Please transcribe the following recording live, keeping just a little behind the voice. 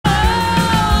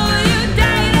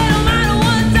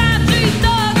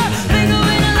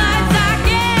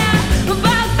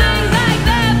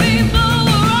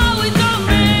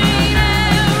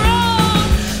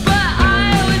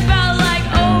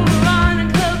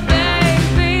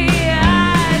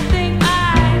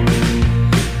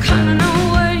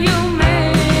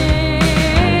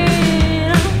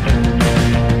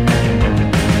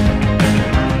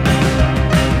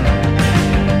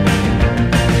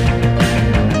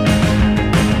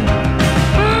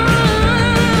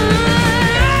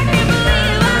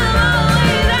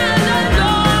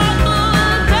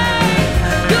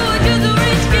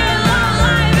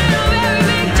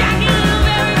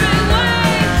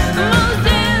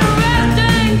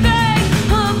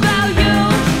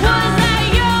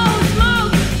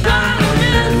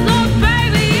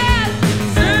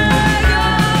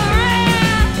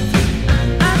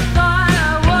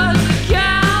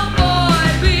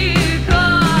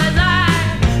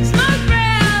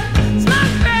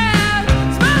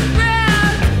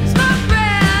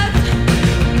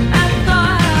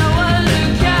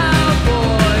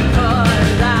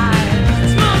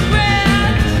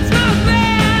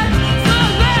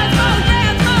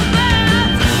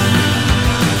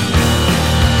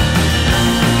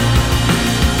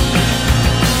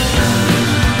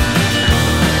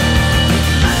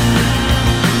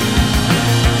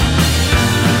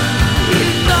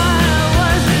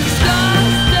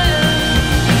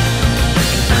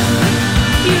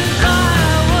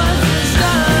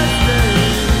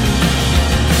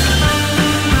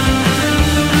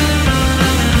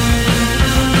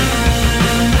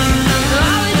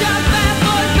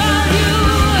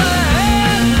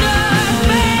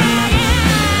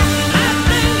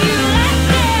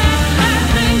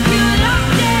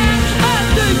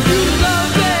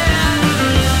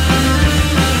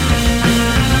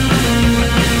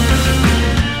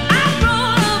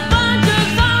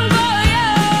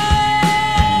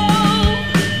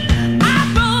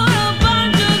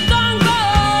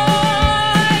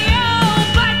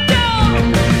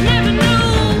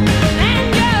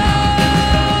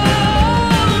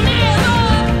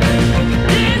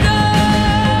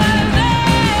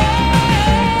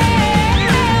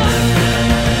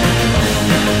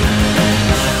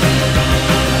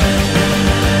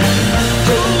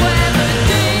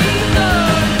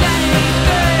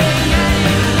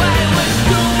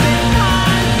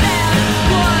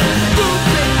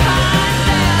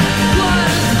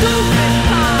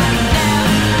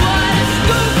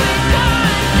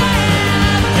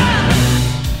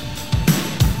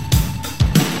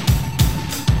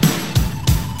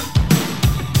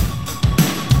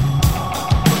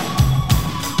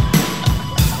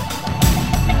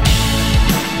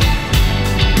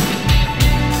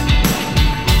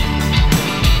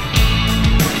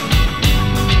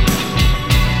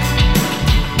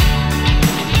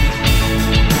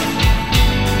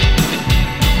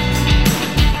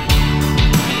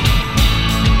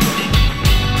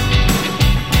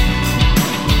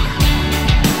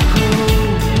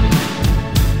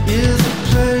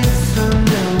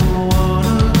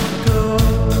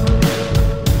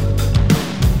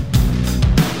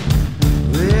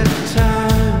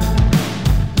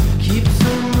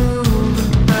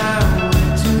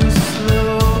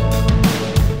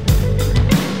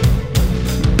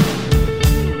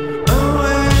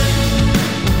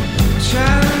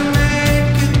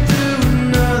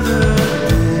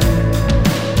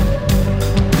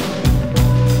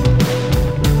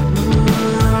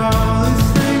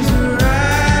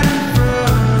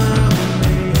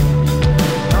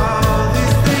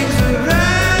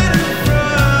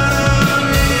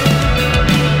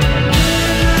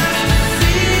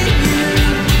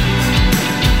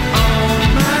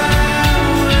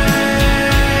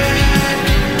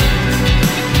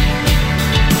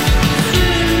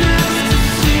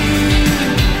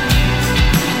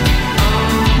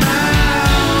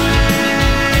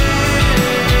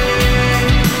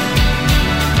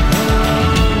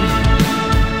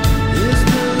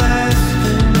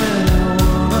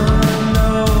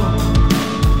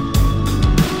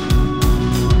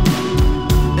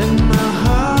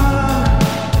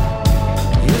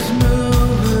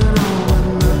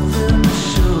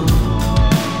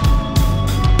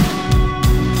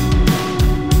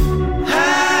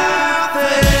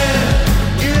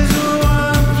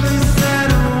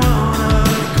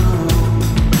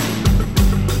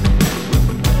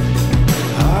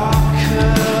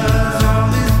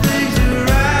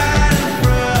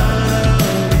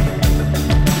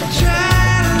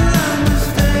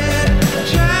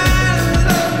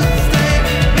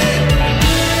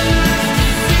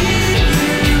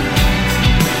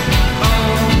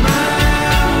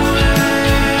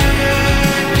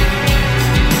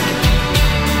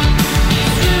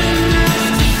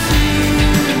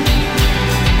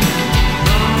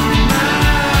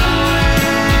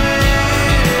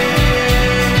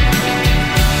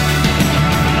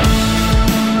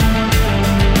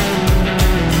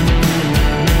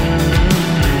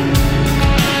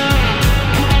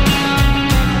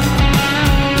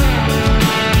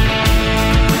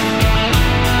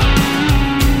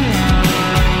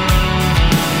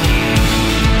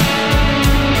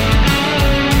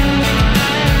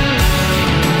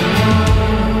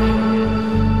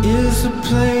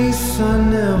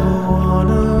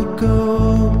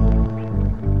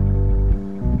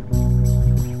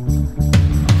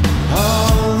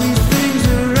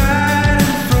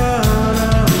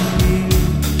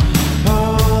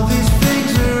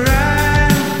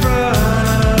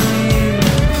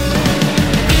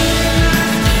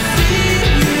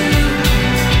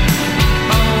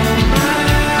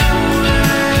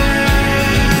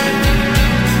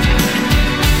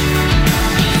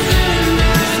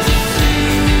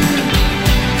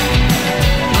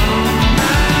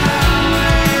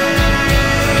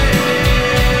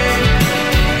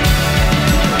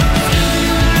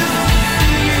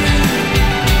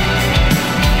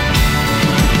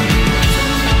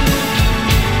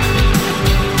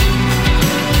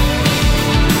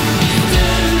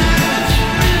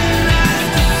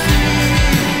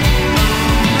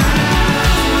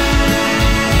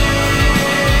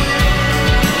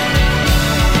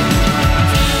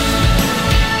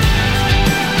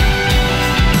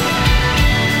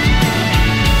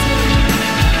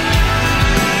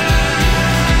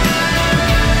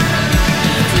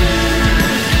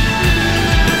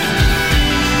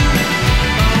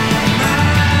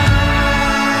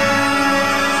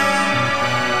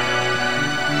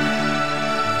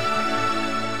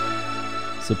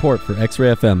Support for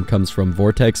X-Ray FM comes from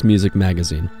Vortex Music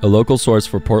Magazine, a local source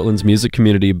for Portland's music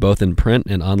community both in print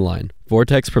and online.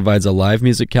 Vortex provides a live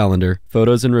music calendar,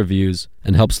 photos and reviews,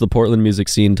 and helps the Portland music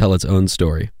scene tell its own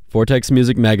story. Vortex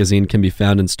Music Magazine can be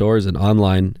found in stores and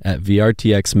online at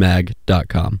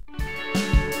vrtxmag.com.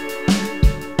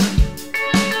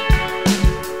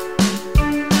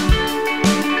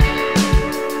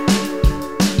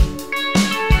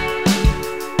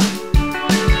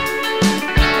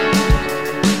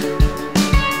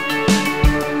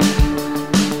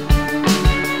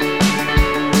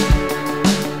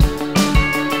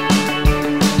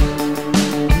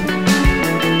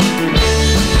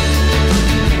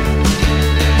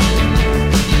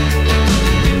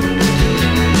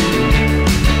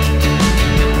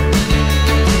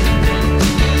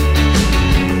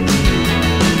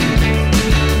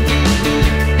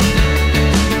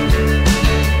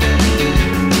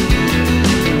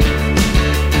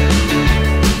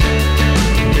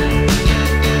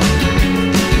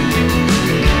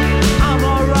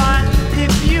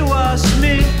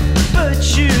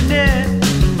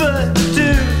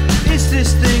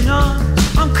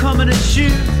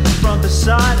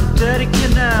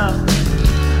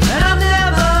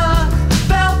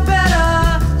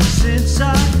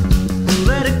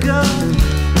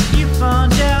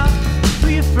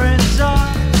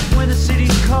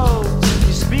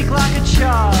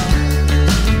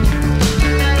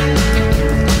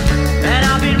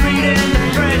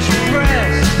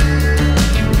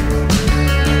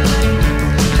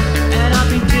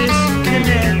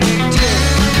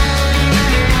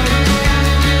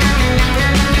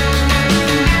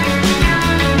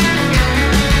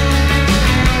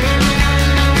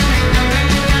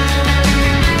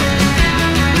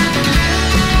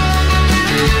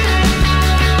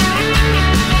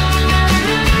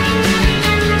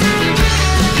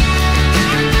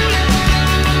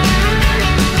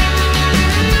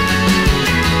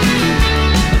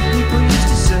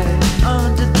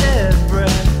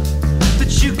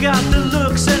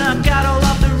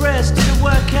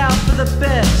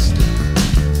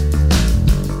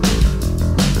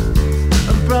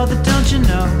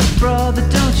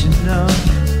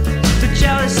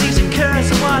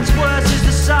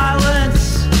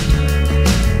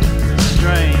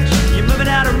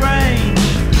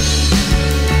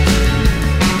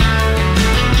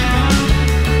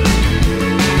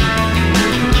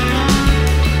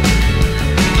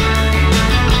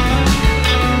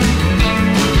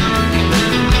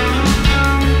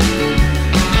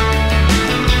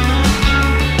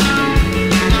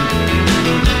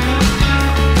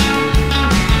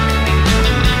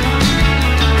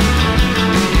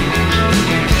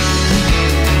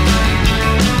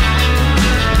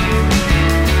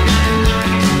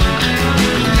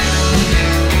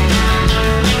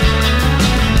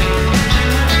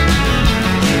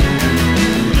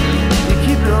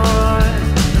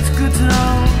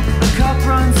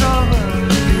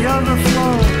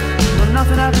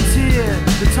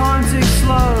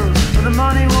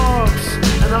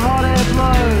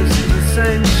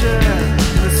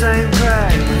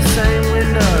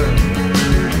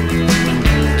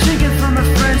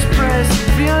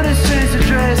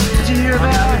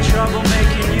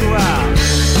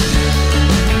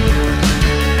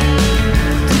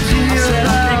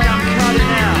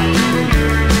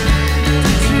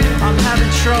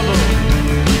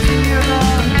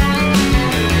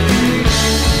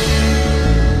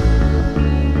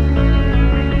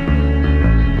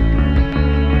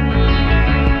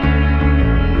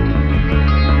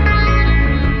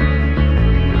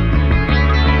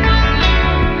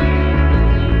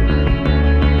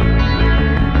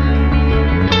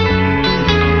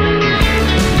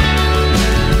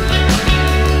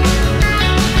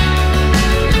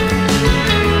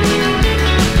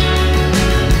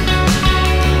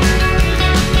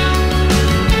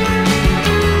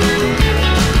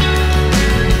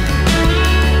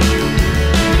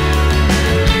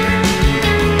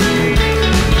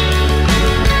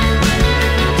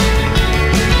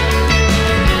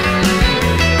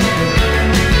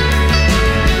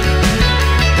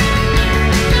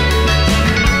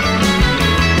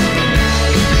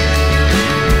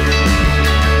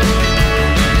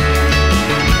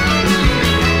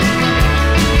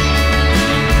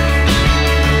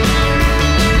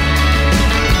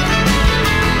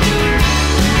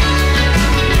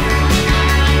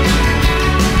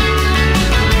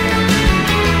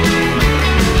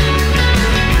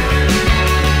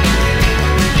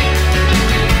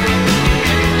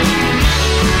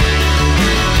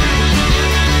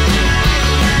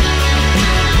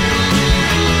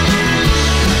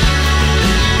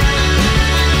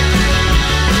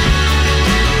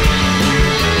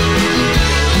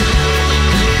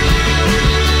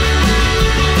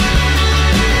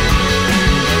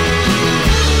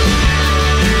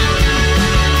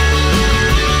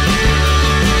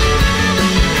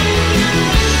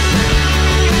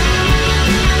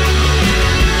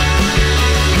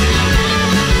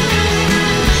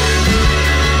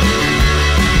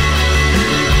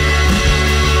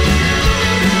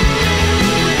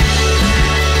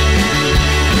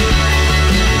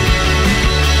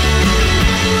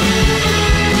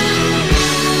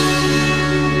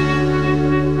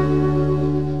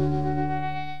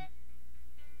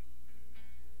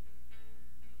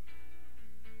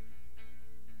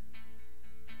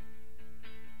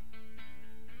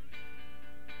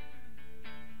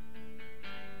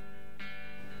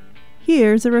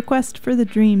 Here's a request for the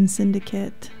Dream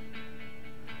Syndicate.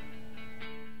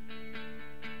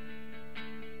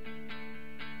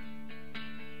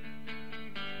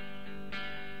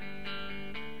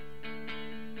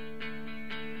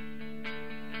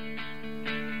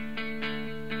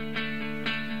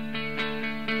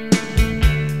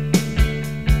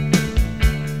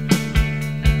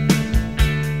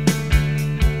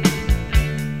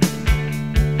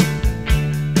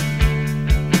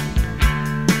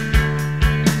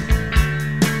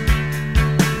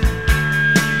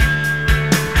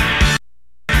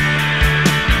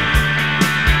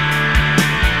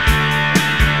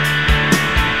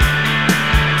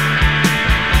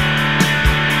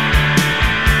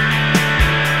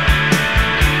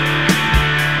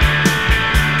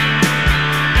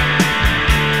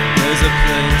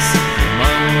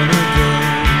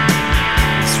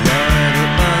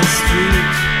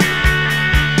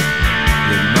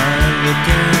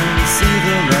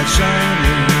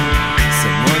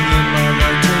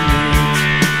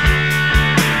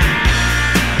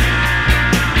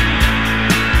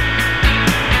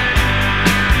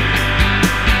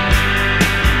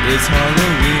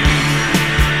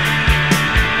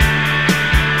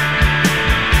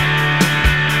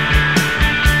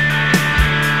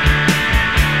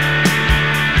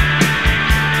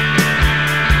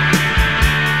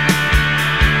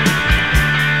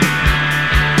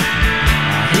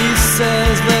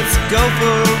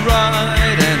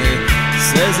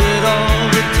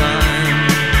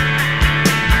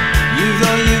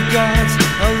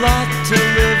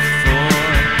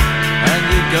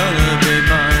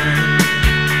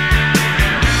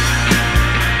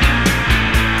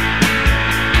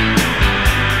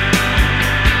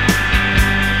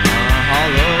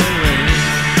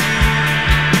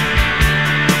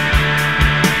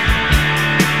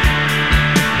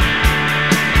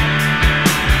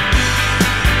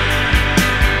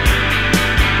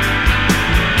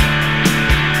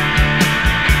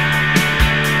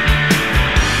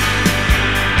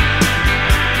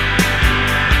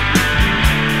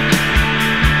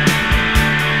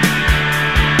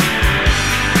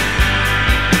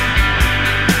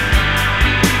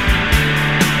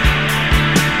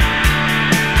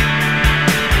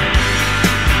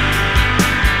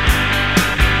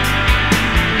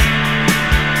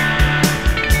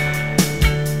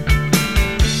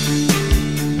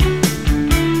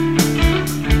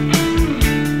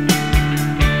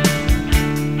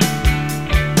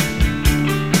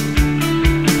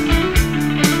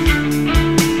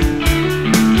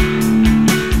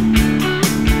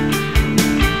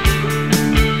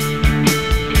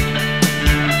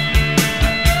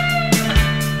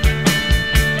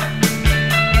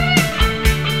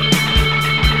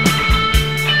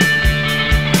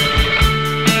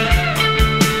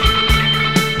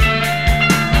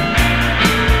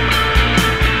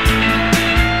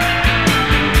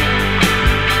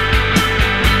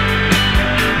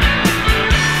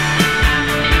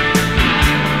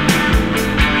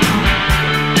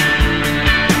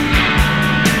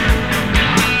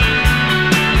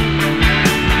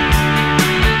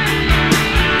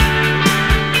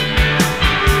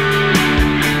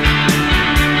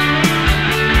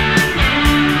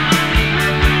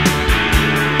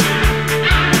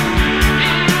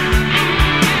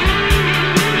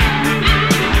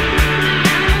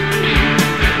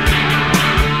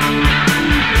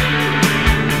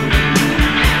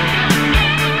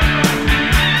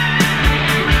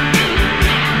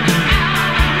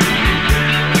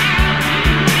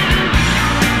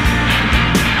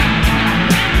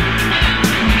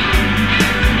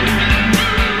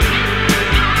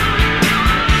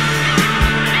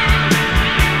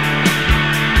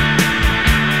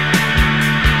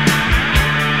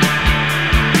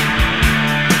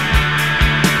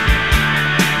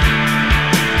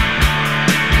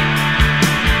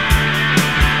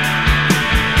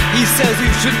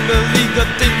 shouldn't believe the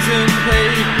things in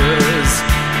papers,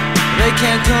 they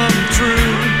can't come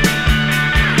true.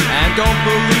 And don't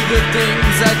believe the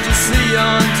things that you see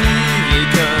on TV,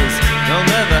 'cause they'll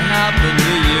never happen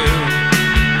to you.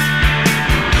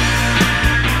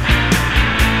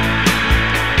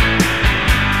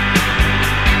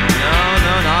 No,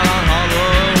 no, not on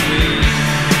Halloween.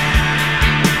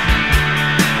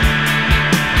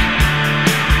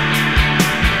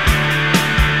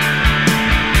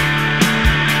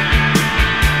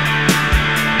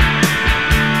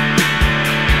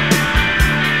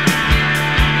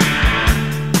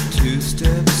 Two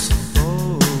steps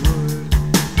forward,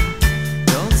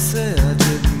 don't say I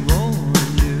didn't want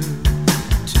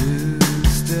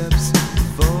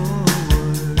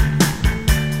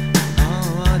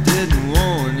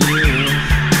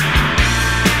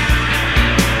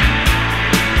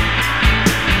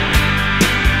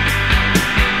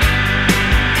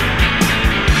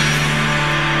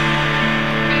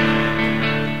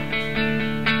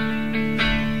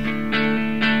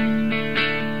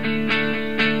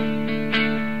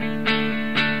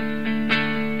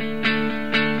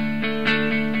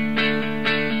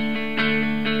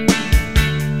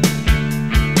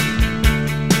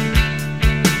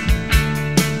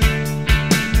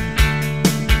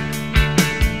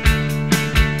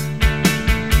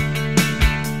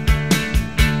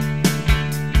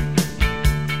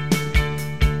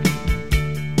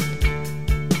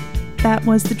That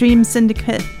was the Dream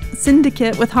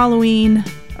Syndicate with Halloween,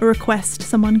 a request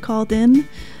someone called in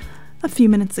a few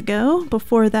minutes ago.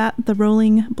 Before that, the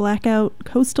Rolling Blackout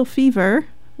Coastal Fever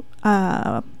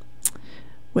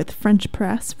with French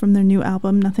Press from their new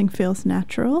album Nothing Feels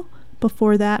Natural.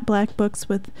 Before that, Black Books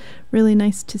with Really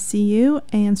Nice to See You.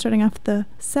 And starting off the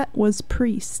set was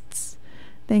Priests.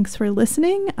 Thanks for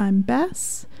listening. I'm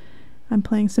Bess. I'm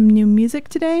playing some new music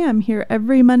today. I'm here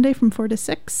every Monday from 4 to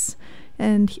 6.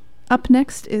 And up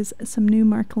next is some new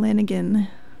Mark Lanegan.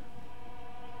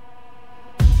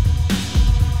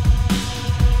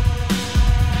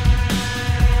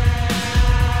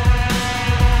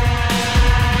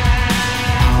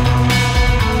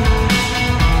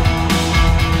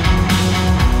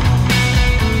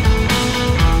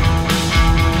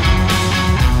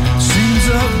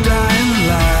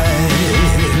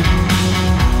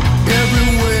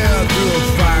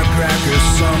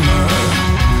 Summer,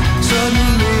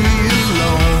 suddenly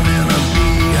alone in a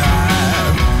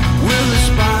beehive.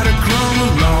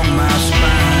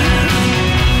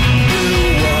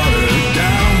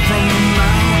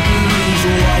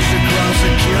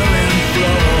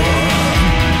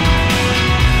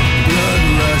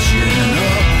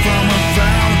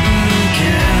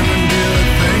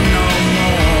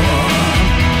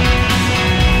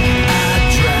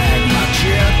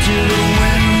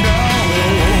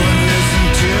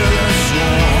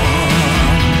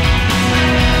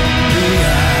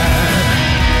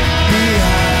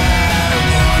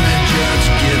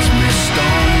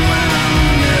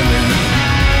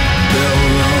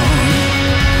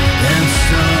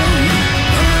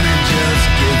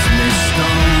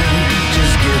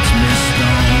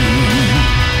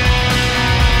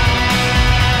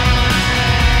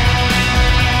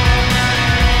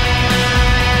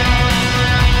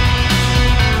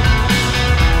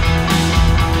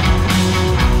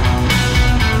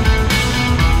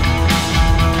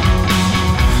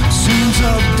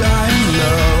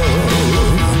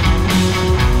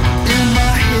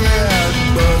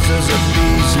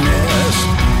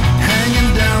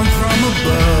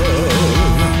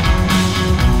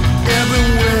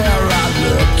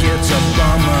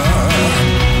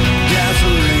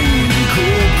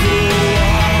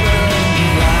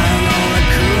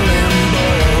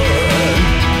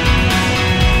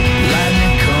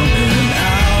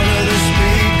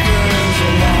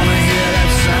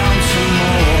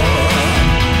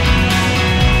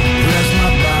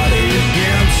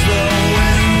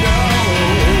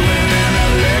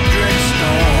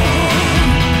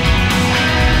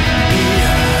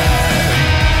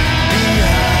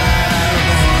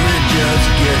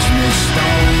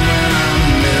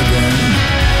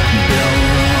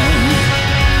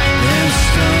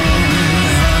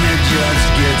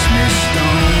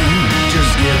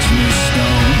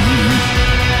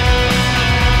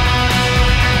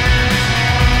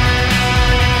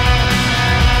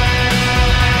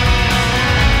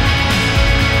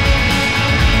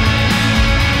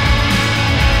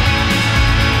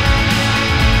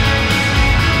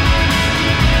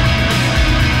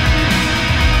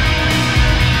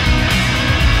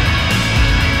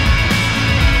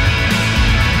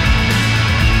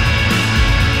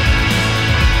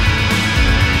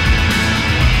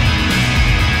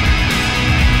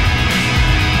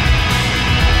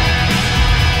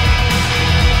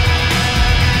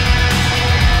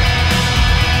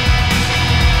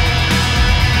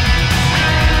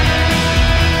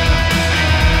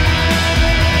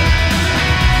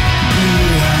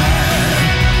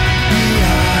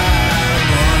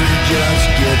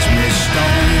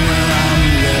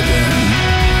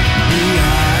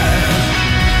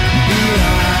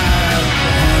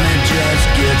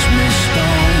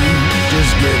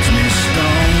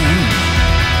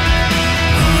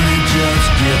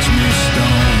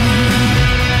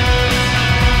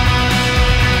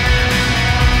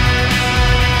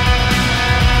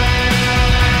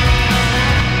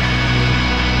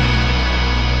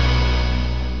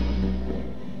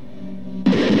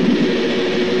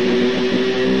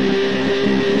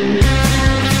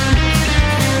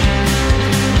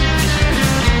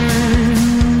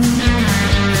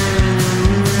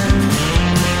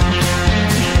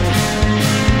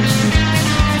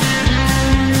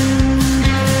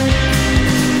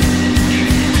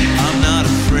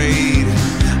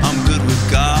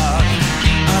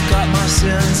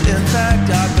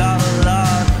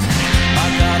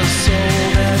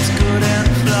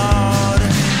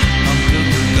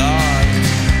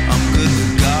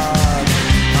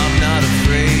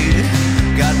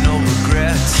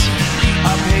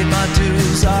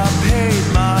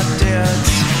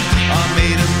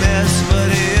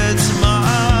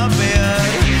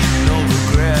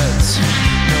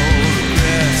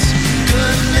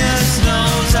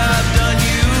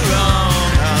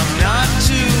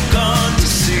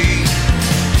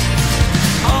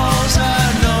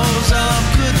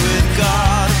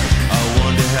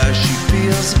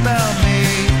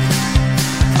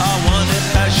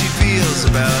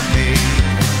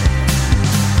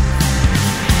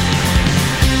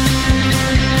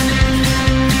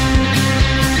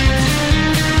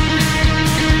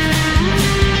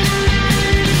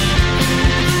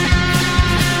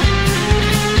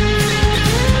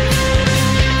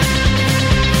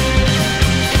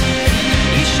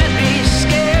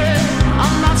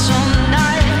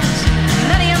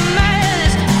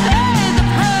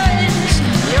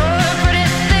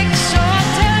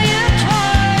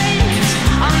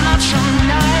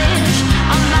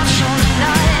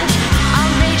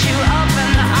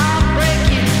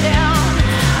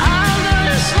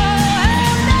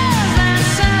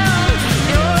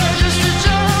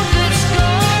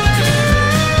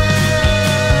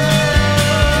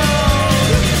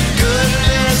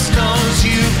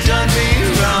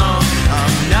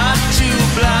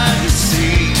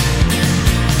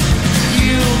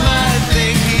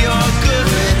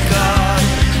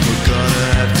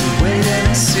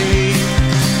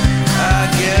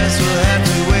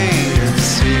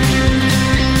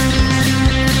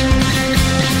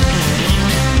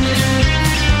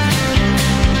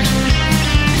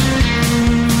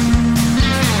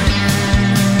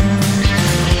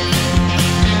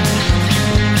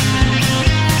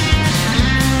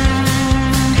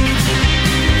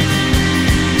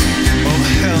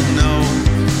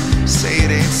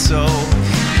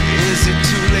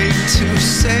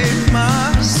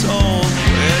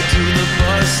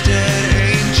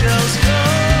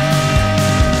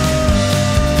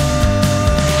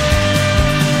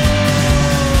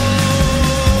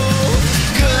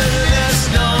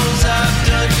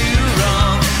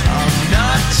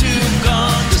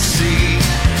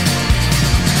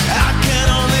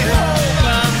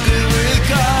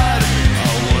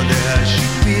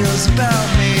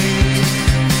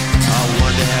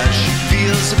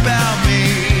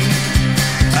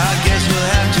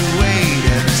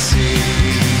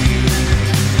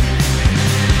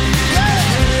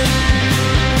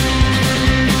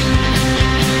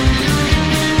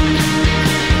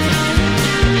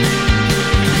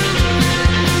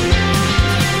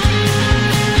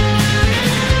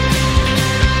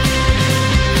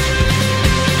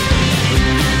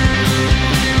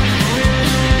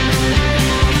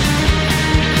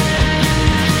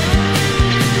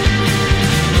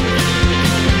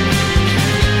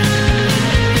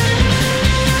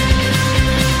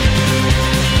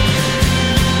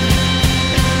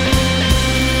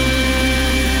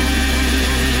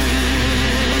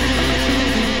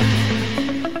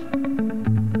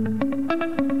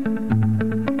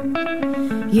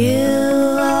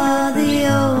 You are the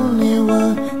only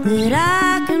one that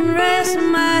I can rest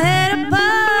my head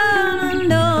upon.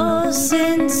 No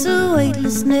sense of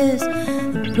weightlessness,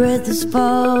 the breath is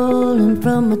falling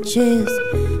from my chest,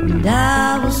 and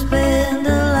I will spend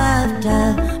a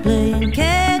lifetime playing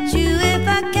catch you if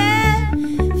I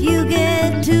can. If you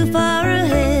get too far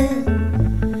ahead,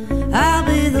 I'll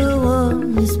be the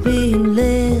one that's being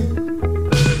led.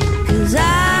 'Cause I'm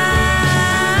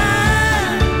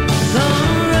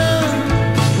gonna run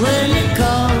when you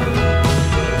call,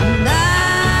 and I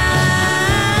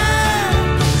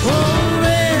won't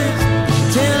rest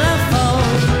till I fall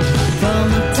from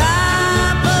the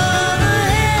top of the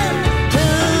hill to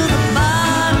the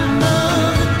bottom of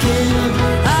the kingdom.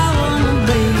 I wanna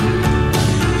be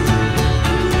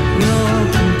your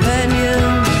companion.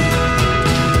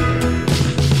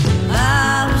 I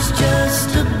was just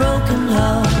a broken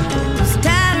heart, was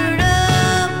tattered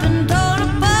up and torn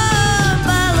apart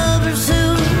by lovers who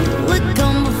would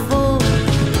come before.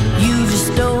 You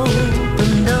just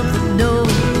opened up the door.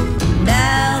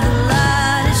 Now the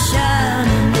light is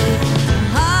shining, my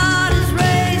heart is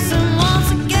racing once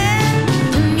again,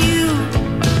 and you,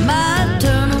 my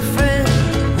eternal friend,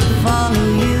 will follow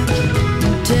you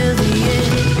until the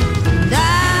end. And I'm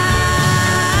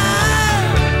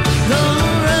gonna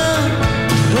run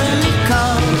when you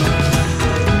call,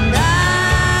 and I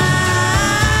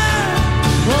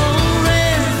won't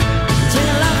rest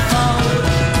till I fall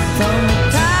from the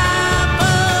top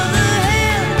of the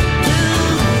hill to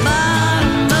the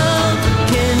bottom of the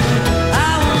kingdom. I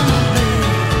wanna be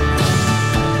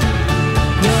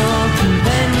your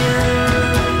companion.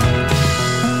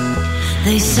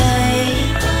 They say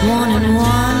 1 and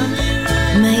 1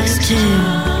 makes 2.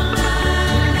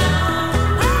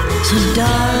 So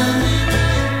darling,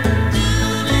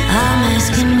 I'm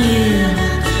asking you,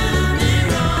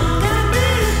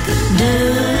 do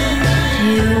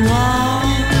you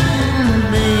wanna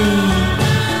be?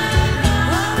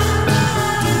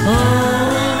 Or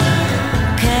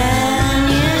can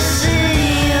you see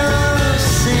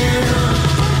yourself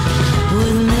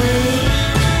with me?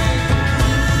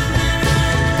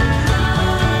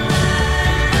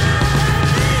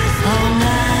 All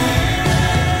night,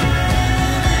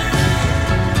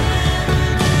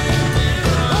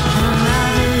 and I'll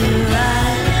do you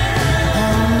right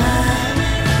all night,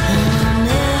 and I'll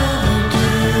never do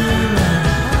you right,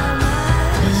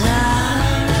 'cause I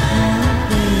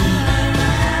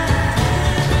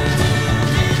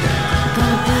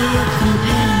wanna be your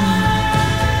companion.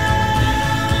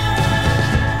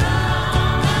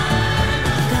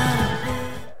 Gotta be.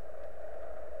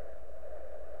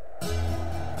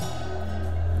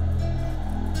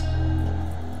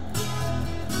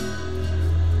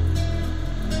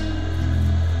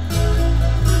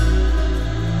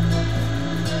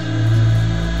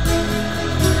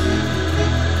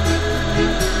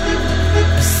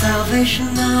 A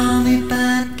Salvation Army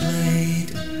band played,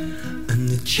 and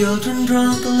the children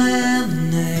drank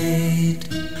lemonade,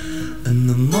 and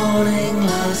the morning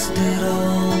lasted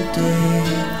all day,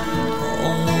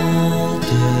 all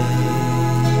day.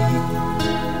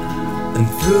 And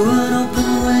through an open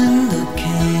window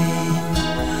came,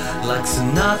 like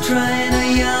Sinatra in a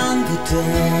younger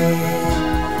day,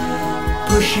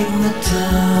 pushing the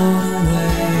town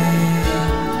away.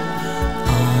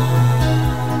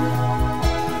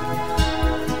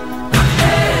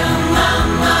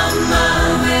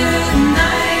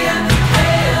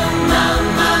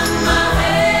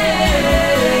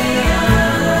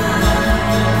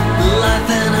 Life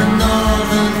in a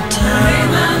northern town.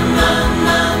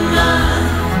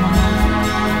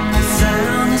 He sat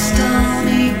on the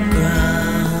stony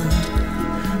ground,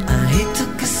 and he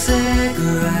took a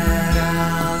cigarette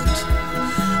out,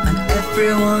 and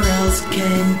everyone else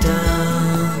came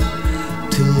down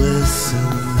to listen.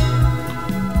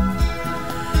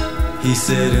 He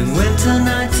said in winter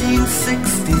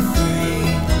 1963,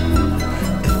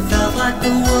 it felt like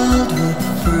the world would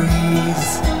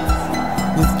freeze,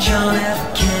 with John F.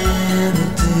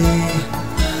 Kennedy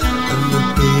and the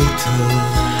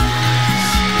Beatles.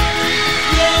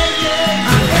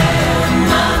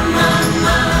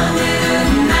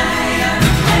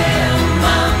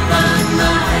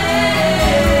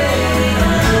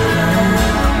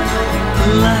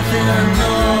 Life in a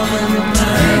northern town.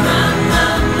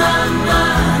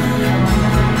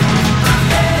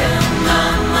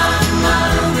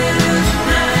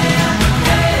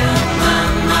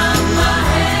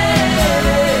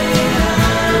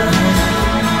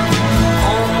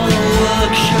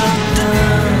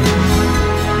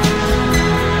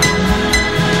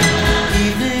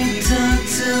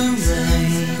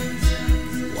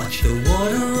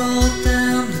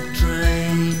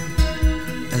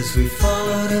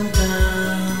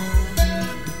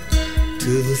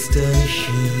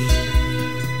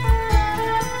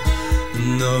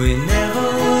 No, he never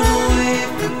would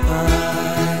wave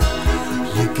goodbye.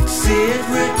 You could see it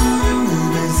written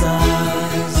in his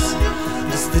eyes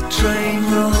as the train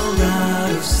rolled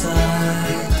out of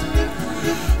sight.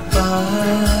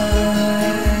 Bye.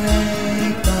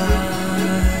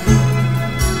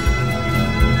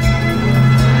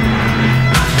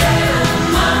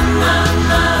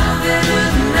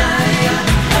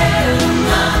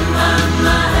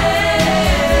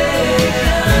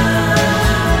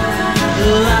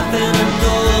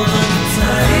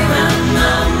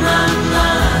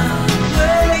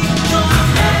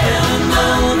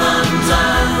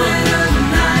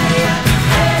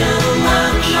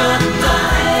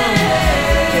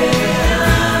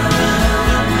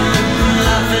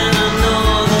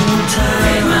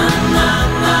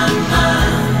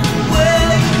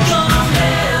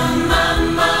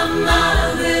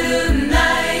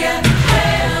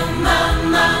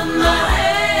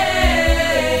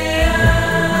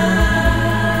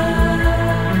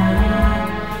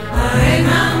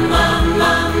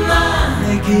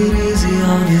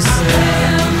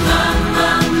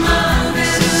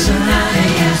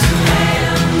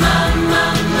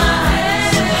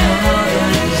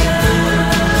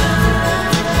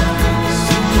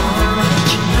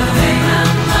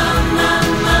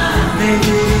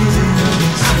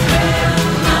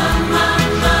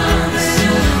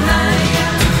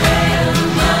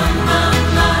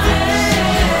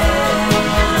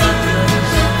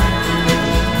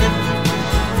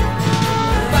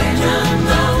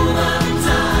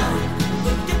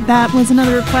 That was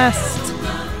another request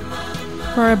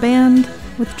for a band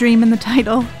with Dream in the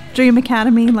title, Dream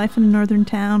Academy, Life in a Northern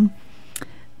Town.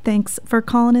 Thanks for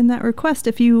calling in that request.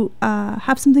 If you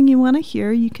have something you want to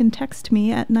hear, you can text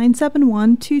me at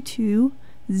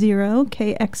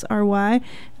 971-220-KXRY,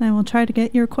 and I will try to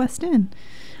get your request in.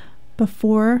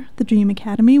 Before the Dream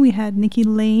Academy, we had Nikki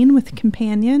Lane with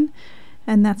Companion,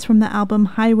 and that's from the album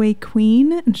Highway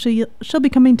Queen, and she'll be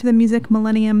coming to the Music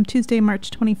Millennium Tuesday,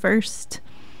 March 21st.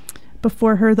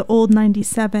 Before her, the Old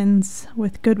 97s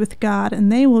with Good With God,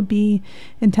 and they will be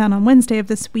in town on Wednesday of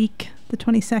this week, the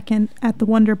 22nd, at the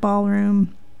Wonder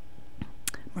Ballroom.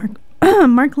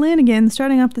 Mark Lanigan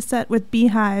starting off the set with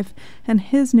Beehive, and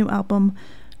his new album,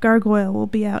 Gargoyle, will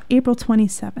be out April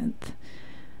 27th.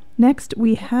 Next,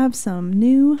 we have some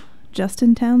new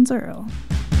Justin Townes Earle.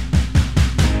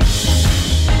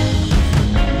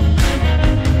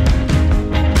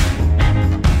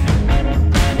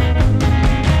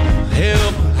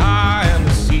 Held high and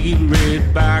the seat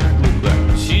red back looked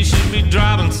like she should be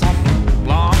driving something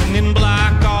long and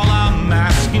black. All I'm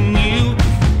asking you,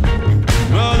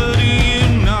 brother, do you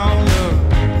know the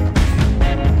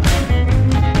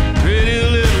pretty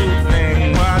little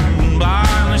thing riding by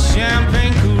in a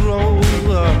champagne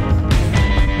Corolla?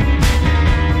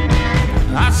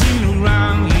 I seen her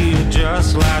around here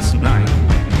just last night.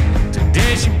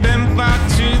 Today she been by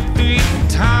 2-3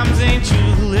 times. Ain't you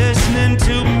listening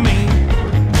to me?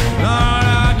 Lord,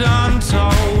 I done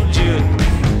told you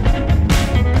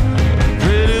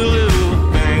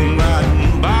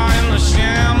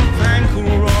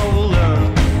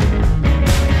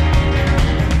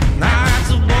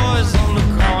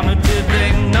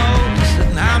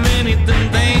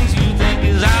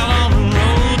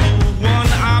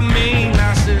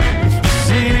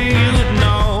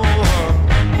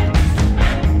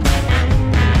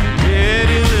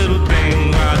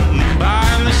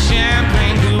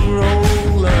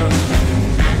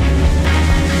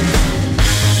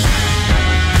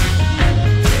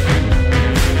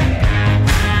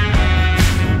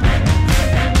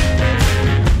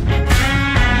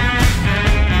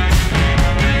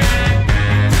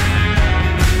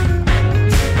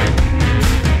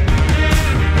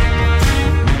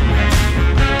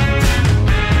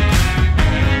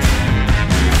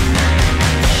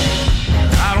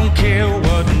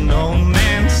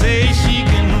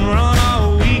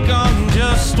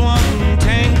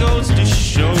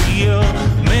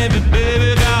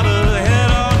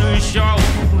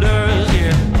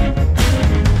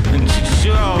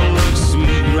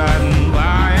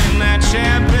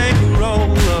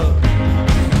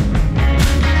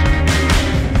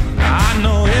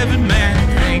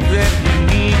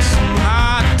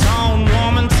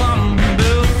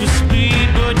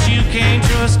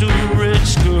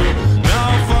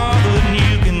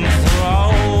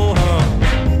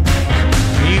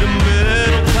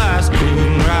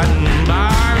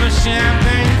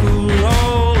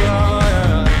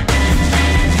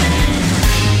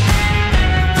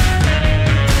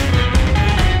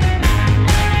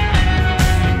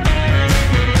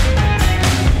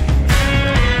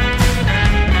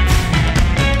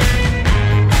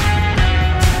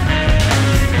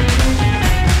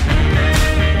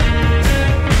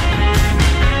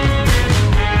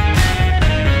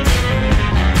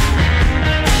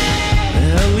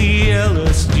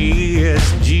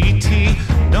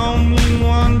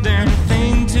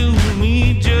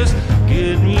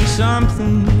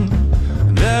something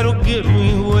that'll get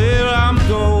me where I'm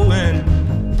going.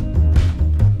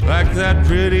 Like that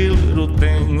pretty little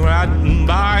thing riding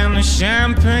by in the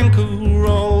champagne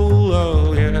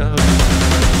Corolla, yeah.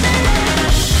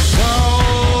 So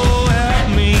help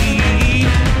me,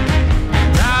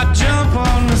 I'd jump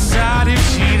on the side if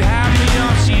she'd have me.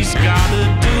 All she's gotta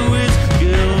do is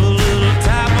give a little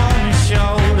tap on the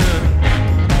shoulder.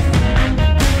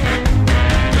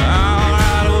 I'll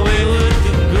ride away with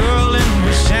the girl in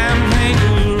the champagne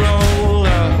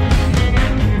Corolla.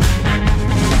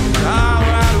 I'll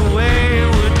ride away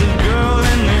with the girl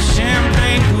in the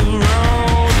champagne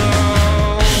Corolla.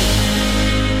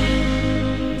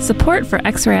 Support for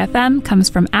X-Ray FM comes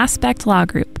from Aspect Law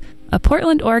Group, a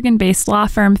Portland, Oregon-based law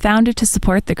firm founded to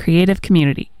support the creative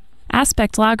community.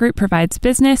 Aspect Law Group provides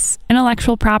business,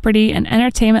 intellectual property, and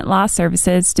entertainment law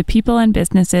services to people and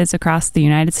businesses across the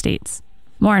United States.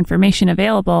 More information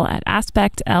available at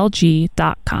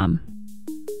aspectlg.com.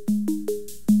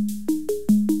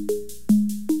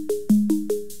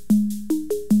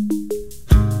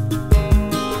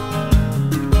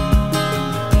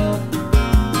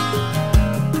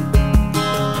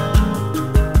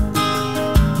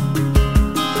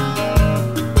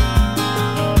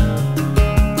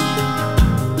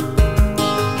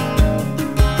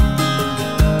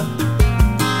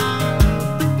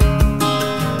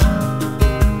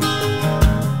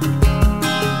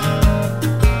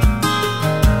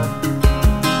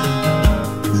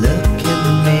 Look in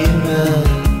the mirror,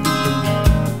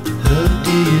 who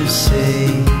do you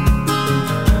see?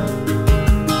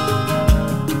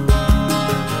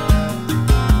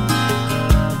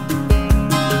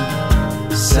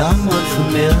 Someone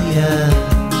familiar,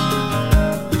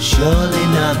 but surely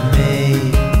not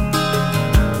me.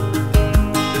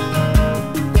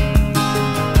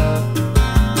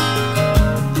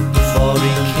 For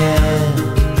he can't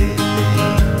be me.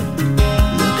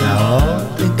 Look how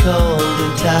old and cold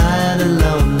and tired and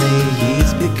lonely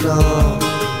he's become.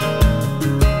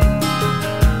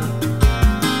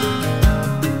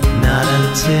 Not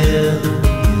until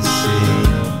you see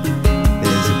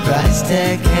there's a price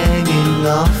tag hanging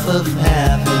off of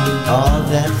having all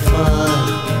that fun.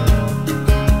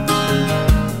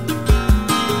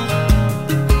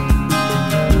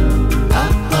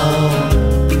 Uh-oh,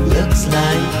 looks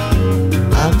like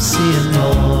I'm seeing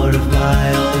more of my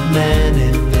old man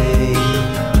in me.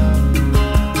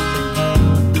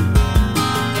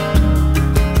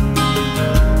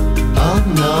 Oh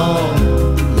no,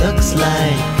 looks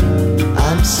like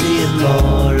I'm seeing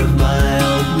more of my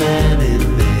old man in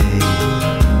me.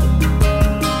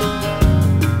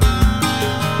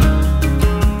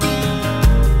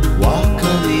 Walk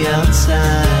on the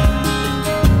outside,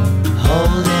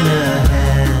 holding her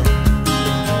hand.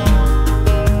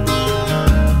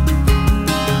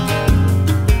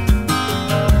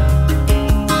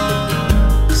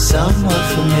 Somewhat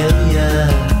familiar,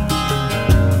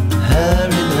 her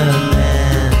and her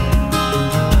man.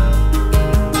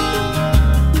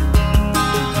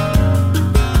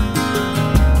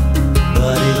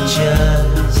 But it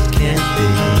just can't be.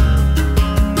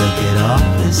 Look at all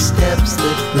the steps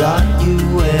that brought you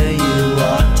where you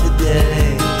are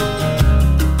today.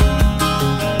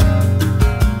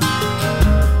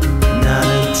 Not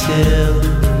until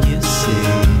you see,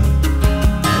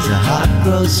 as a heart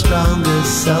grows stronger,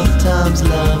 sometimes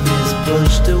love is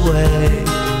pushed away.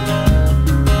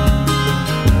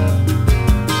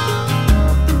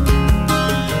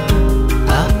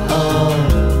 Uh-oh,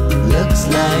 looks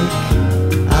like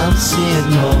I'm seeing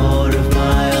more of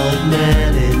my old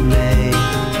man in me.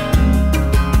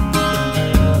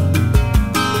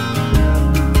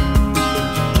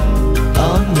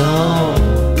 Oh no,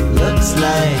 looks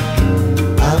like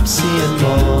I'm seeing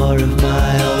more of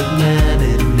my old man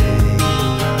in me.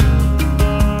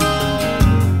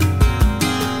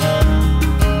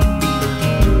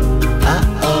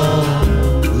 Uh-oh,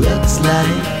 looks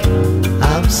like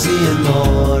I'm seeing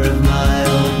more of my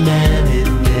old man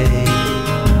in me.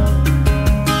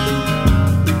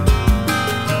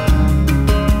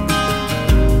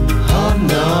 Oh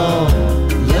no,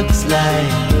 looks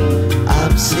like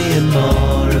I'm seeing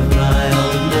more of my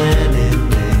old man in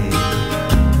me.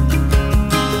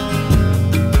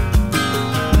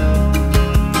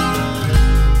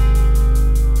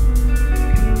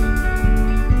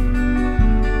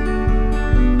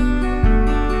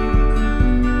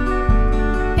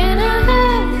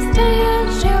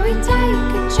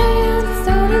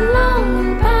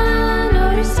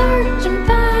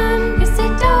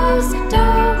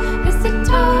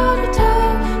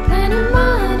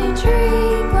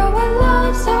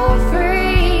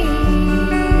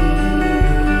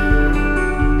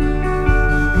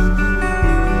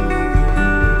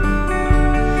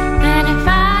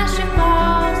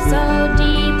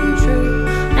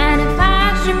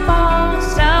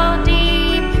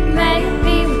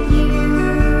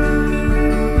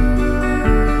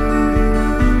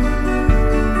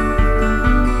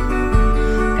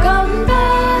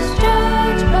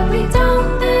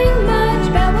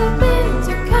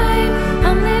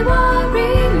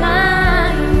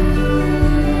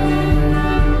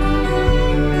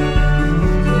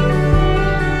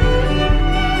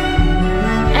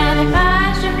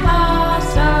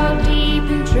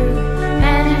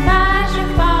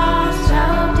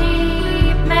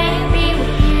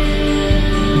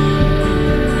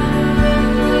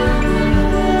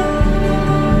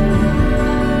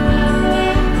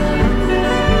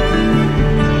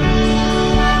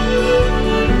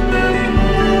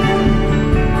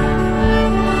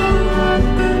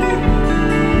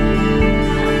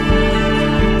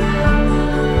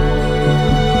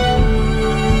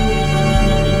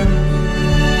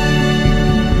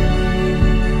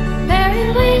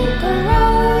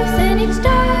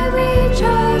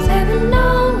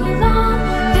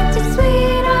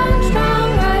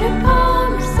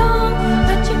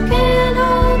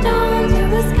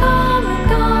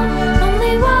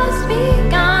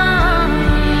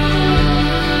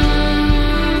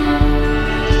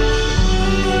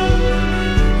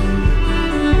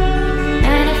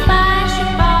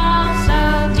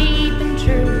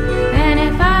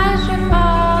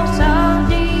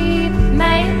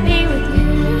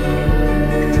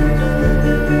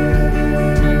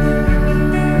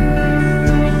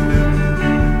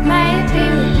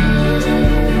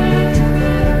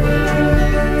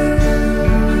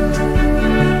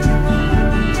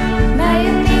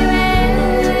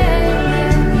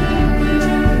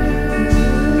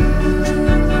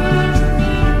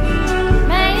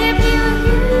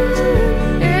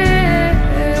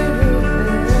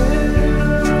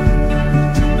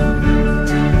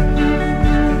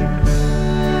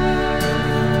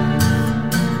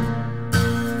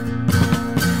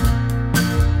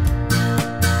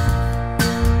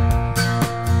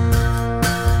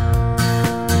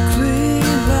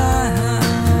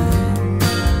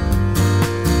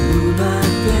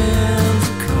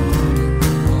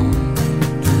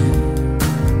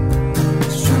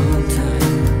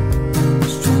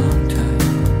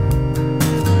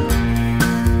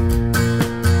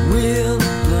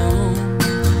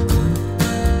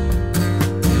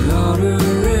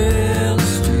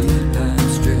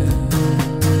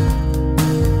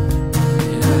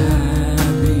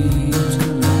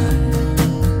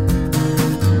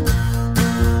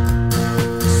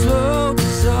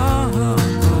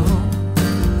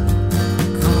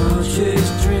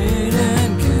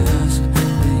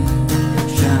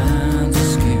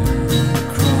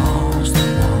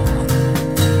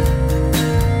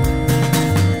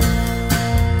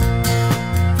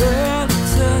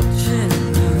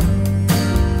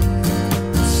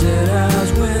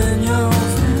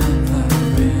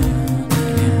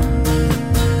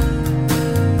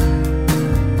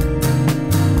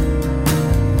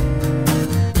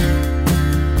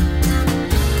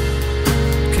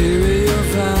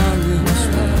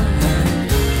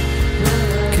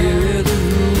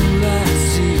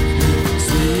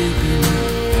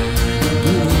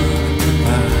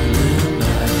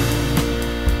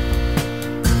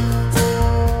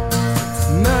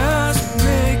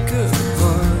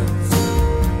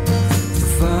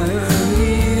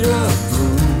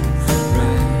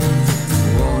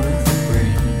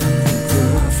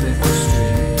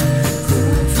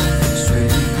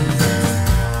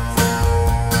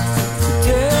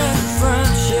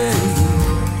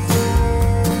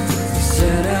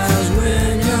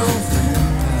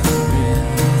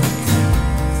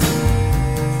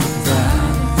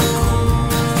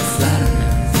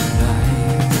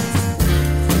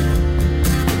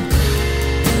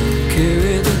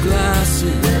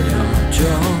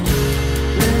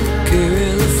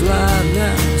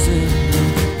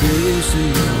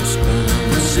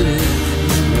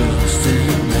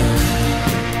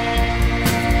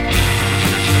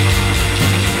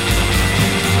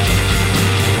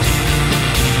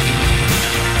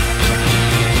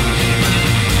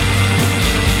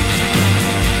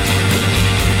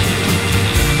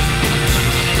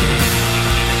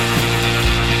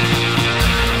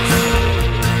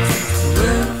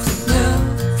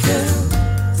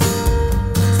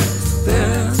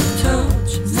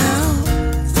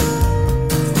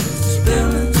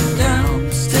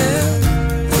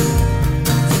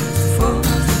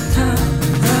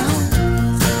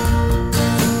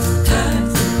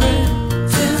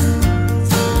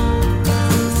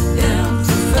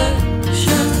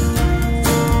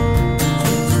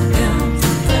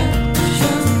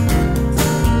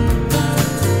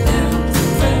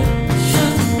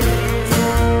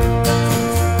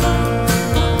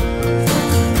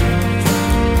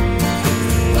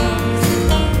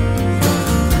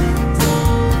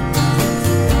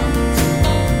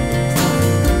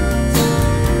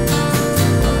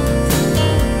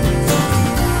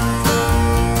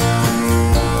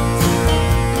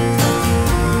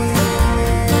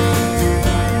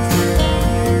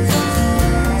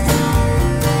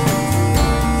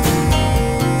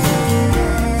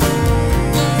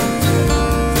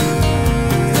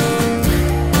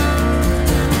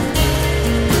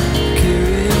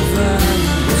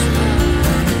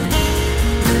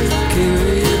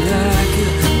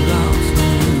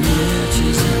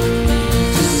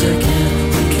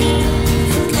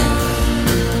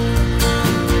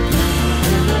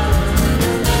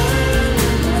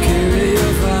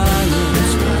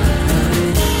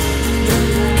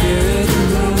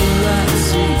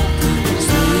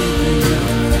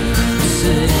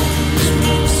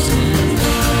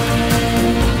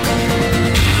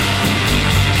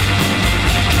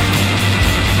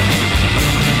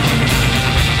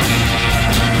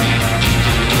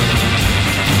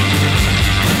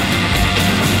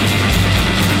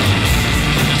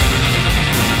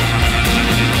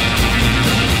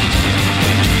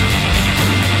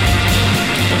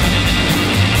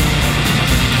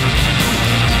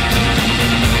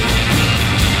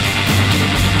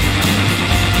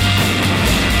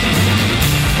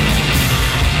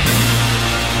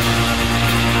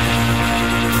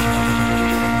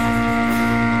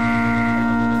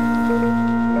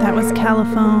 was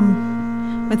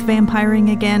Caliphone with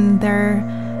Vampiring Again. Their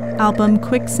album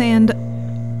Quicksand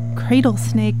Cradle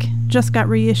Snake just got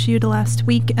reissued last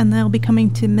week, and they'll be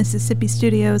coming to Mississippi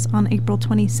Studios on April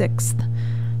 26th.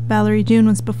 Valerie June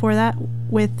was before that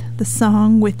with the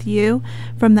song With You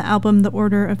from the album The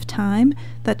Order of Time.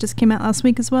 That just came out last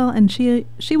week as well, and she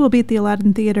will be at the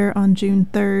Aladdin Theater on June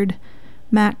 3rd.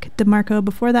 Mac DeMarco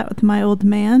before that with My Old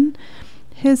Man.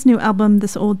 His new album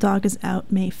This Old Dog is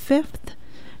out May 5th.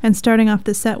 And starting off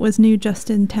the set was new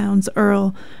Justin Townes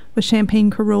Earl with Champagne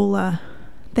Corolla.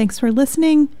 Thanks for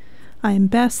listening. I am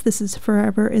Bess. This is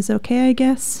Forever Is Okay, I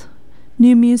guess.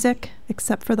 New music,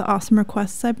 except for the awesome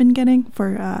requests I've been getting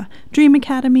for Dream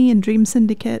Academy and Dream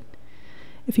Syndicate.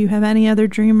 If you have any other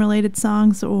dream-related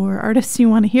songs or artists you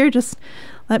want to hear, just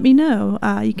let me know.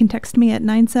 You can text me at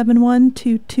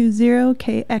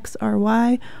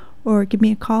 971-220-KXRY or give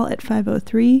me a call at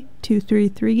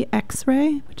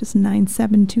 503-233-X-Ray, which is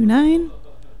 9729.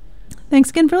 Thanks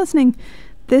again for listening.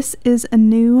 This is a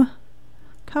new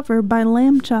cover by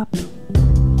Lamb Chop.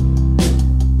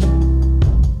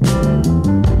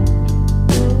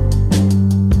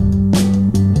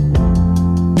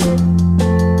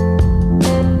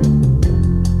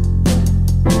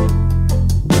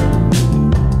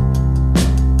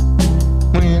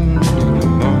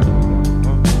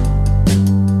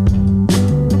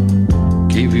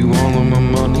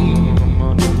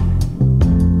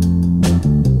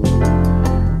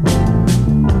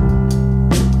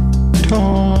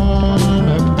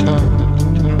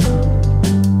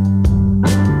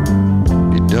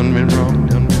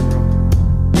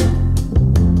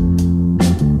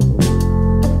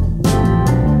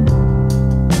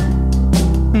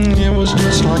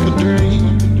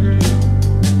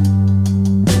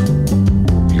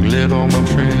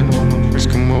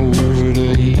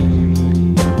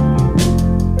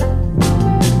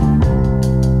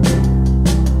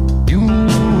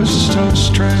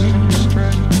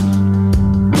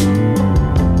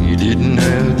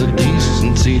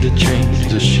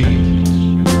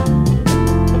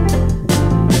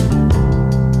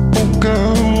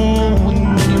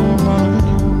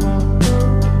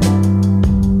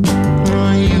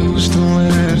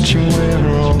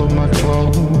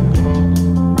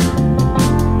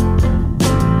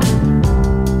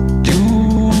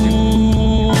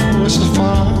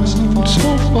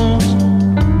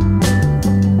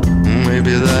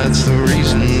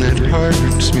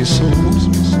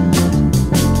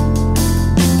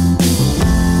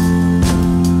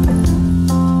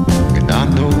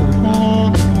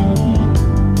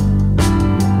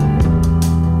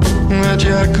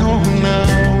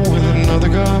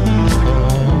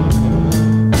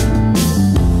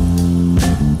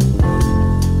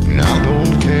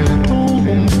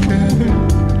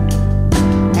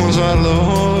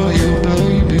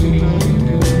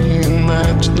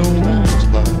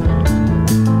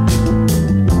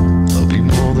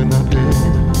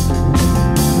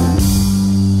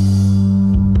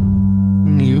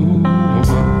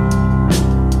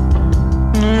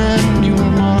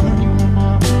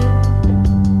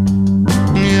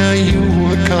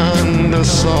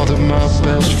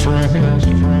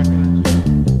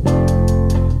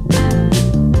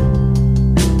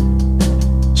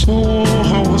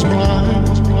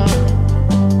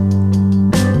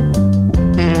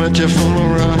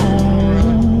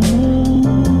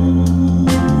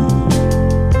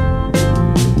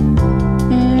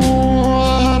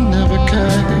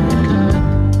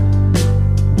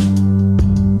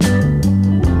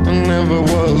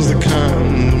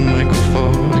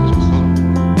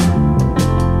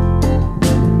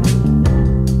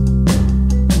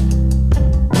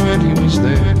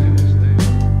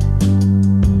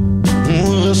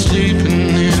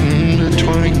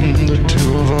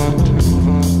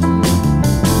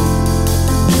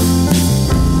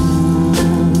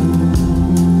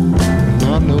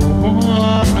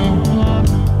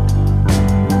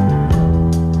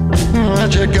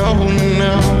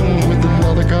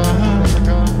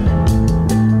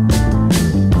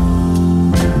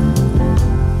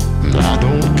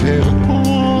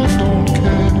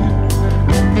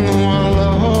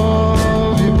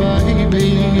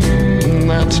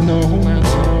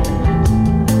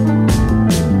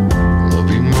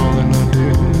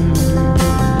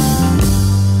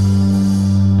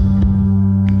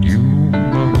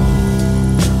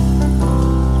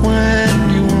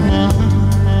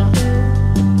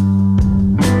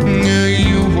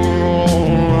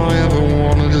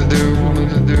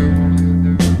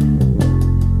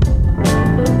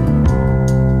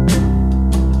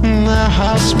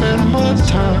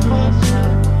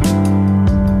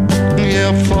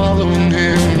 Following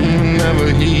him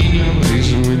whenever he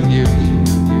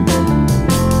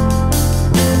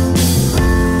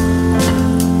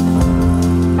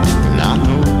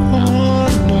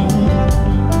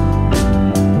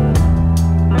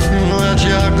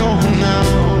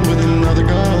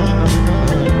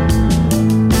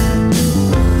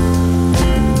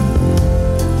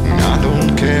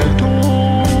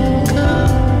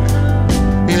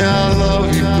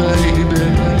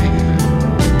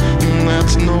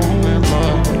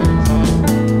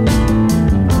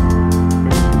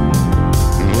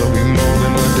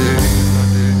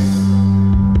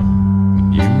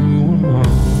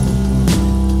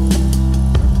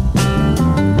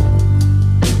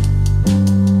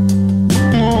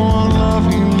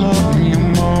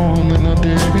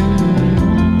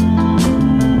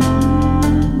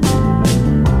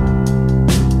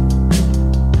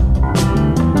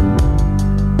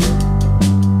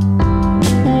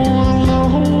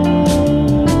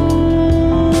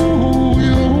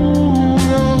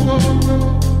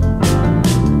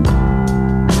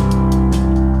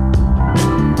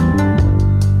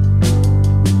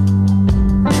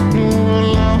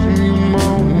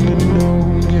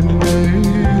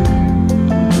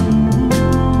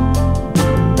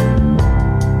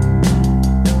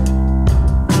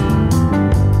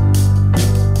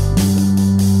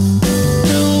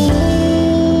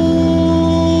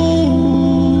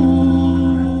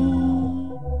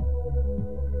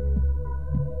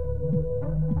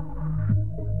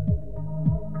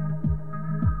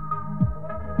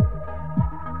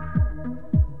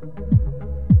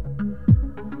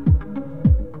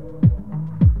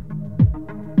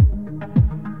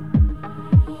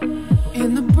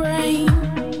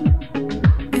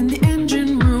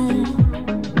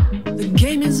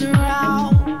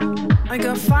I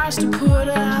got fires to put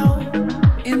out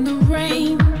in the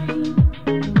rain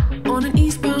on an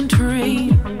eastbound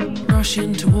train,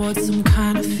 rushing towards some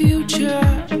kind of future.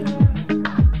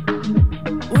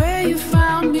 Where you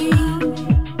found me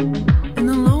in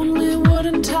the lonely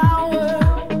wooden tower,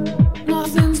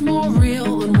 nothing's more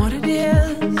real than what it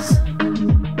is.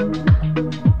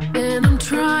 And I'm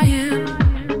trying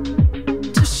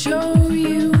to show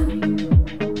you.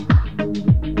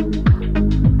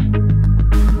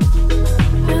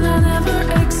 And I never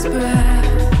expect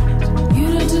you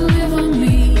to deliver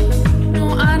me. No,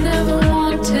 I never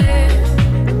wanted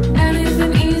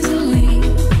anything easily.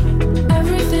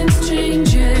 Everything's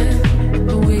changing,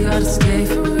 but we gotta stay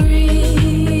for real.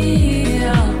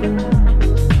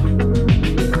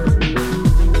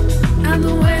 And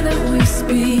the way that we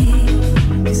speak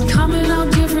is coming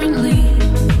out differently.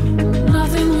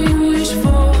 Nothing we wish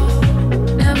for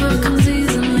ever comes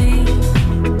easily.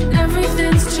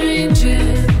 Everything's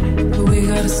changing, but we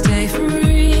gotta stay for real.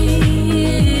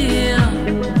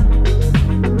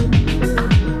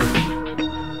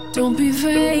 Don't be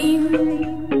vain,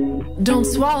 don't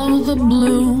swallow the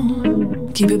bloom.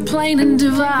 Keep it plain and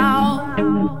devout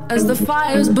as the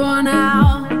fires burn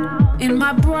out in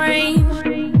my brain.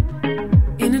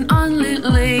 In an unlit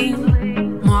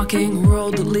lane, marking a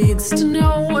road that leads to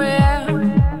nowhere.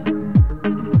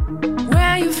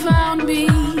 Where you found me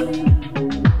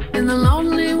in the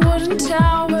lonely wooden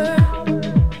tower,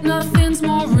 nothing's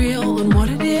more real than what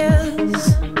it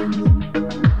is.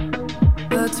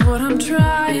 That's what I'm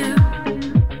trying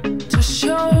to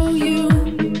show you.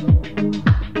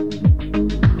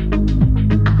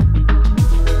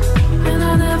 And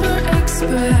I never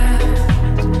expect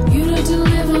you to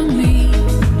deliver me.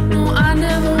 No, I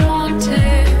never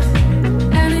wanted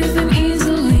anything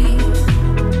easily.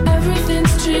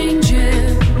 Everything's changing,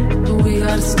 but we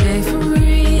gotta stay for real.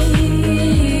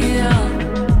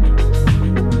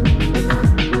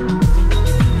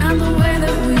 And the way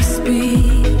that we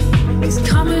speak is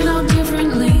coming out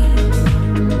differently.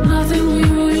 Nothing we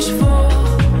wish for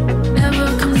ever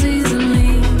comes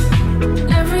easily.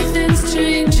 Everything's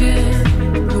changing,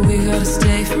 but we gotta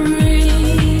stay for real.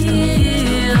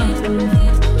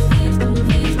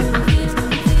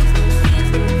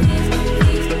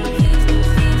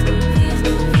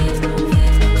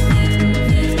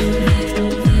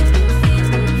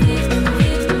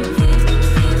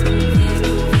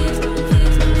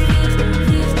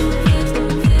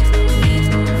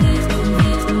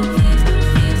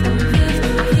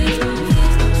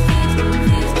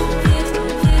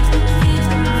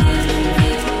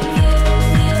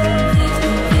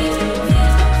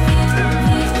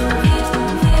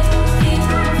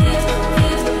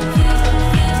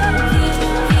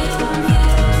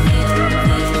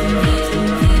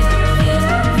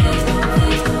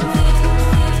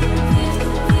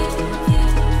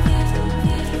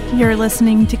 You're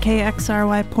listening to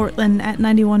KXRY Portland at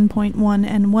 91.1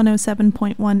 and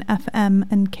 107.1 FM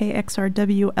and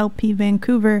KXRW LP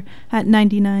Vancouver at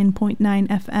 99.9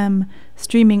 FM,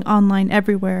 streaming online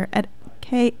everywhere at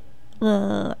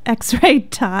xray.fm.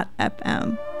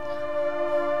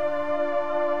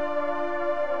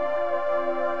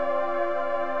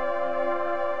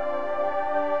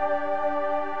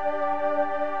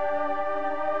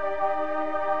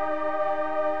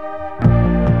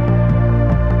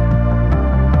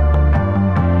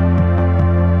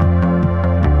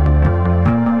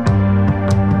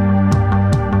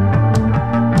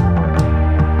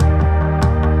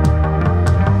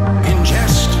 In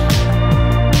jest,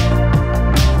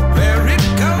 there it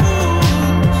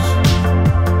goes.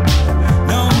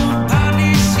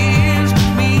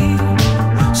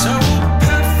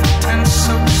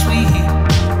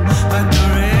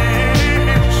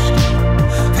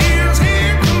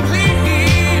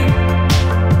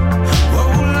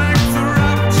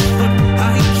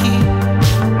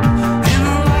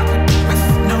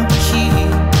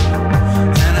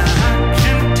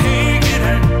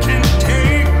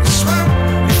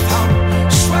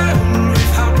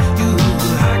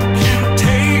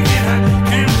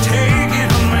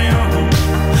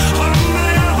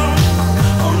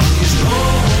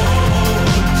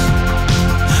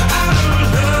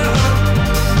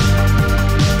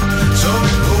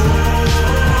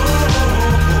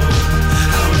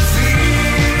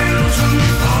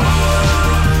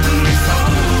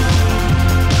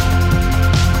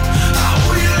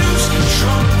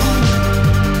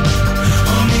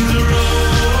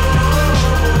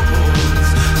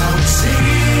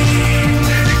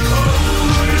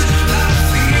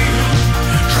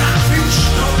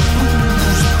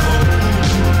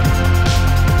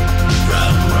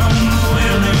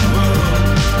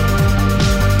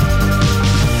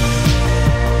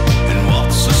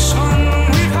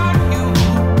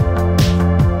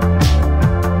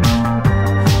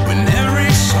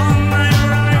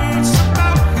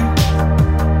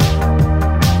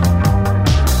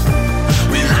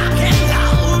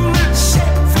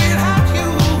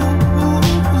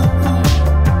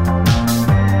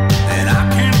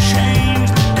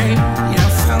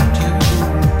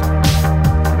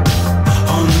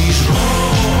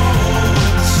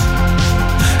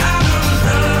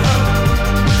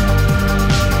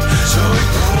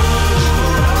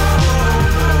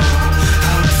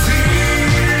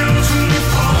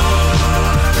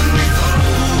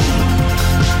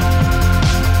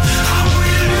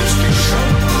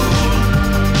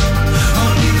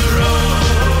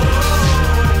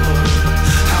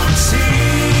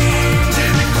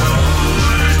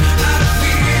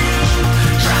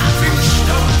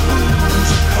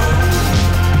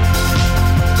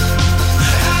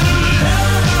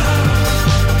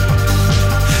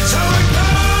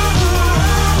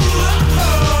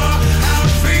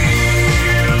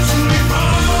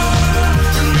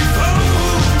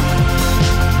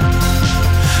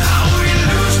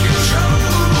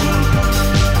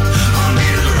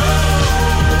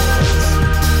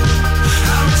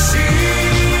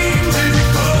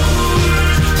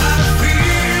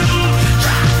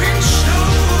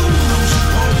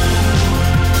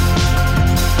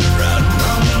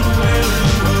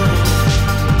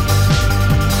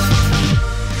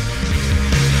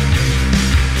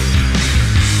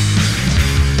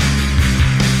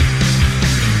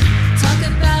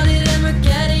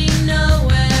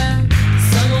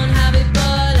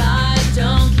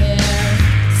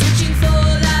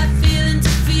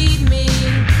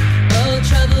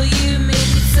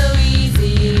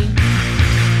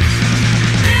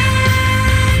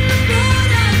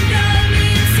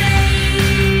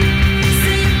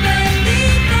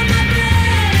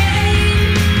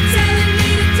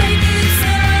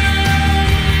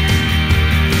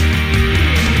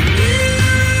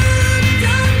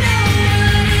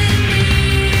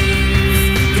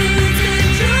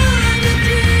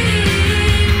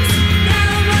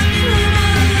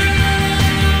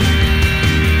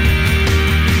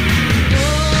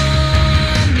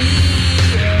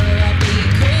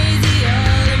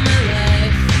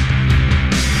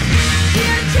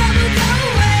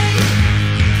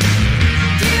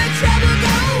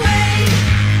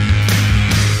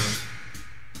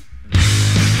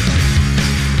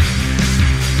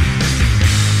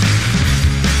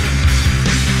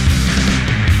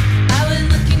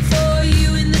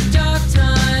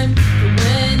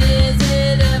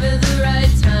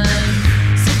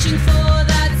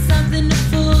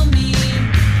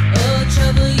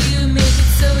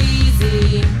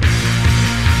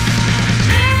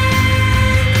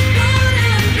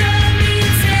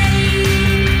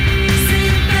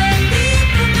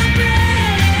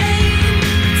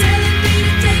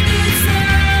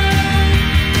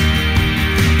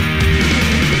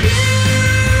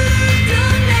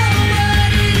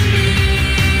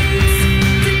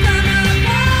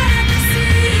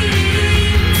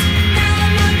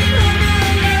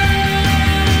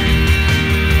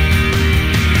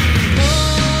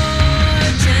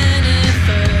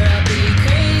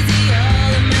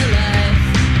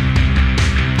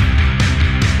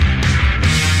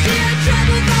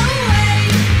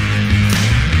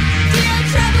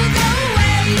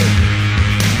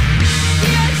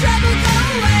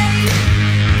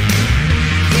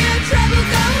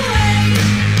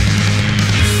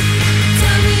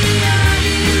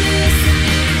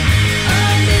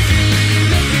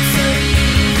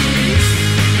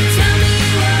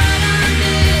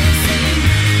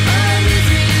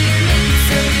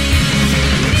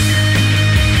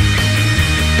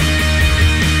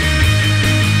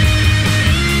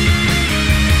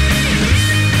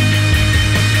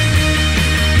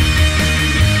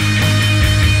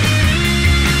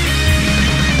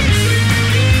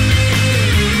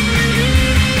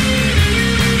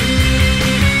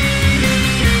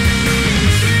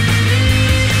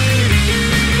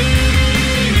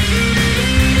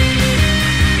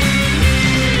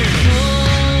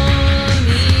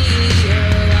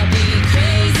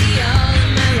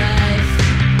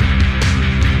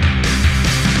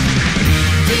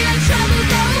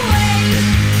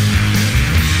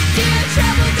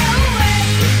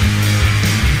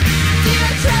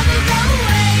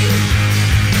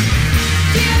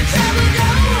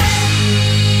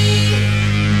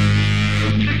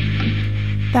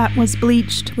 That was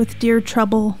Bleached with Dear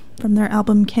Trouble from their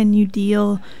album Can You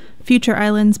Deal? Future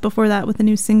Islands before that with a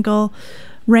new single,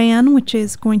 Ran, which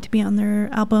is going to be on their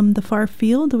album The Far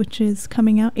Field, which is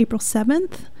coming out April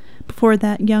 7th. Before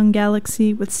that, Young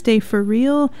Galaxy with Stay For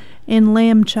Real, and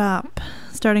Lamb Chop,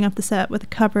 starting off the set with a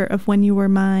cover of When You Were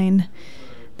Mine.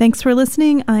 Thanks for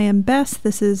listening. I am Bess.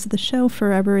 This is the show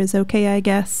Forever Is Okay, I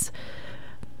Guess.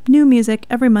 New music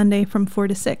every Monday from 4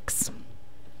 to 6.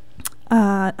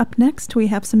 Up next, we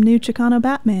have some new Chicano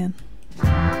Batman.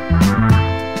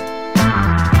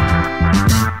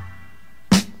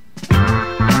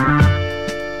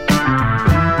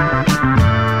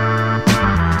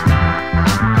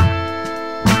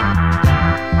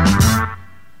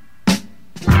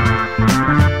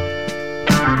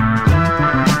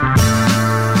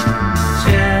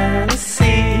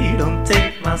 Jealousy, don't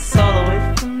take my soul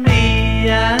away from me.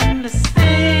 I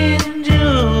understand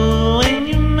you when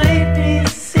you make me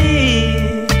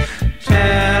see.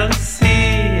 Jealousy,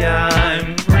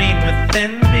 I'm green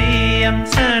within me. I'm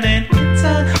turning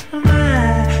into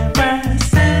my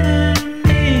worst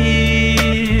enemy.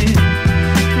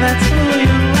 That's who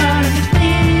you are to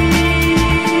me.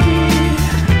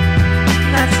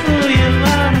 That's who you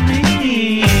are to me.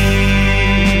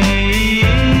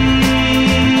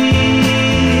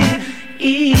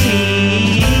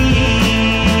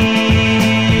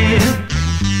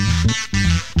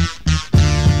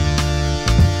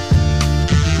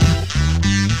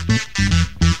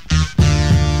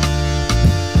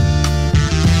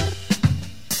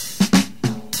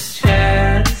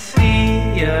 Jealousy,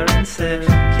 your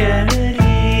insecurity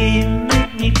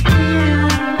make me feel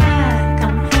like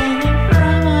I'm hanging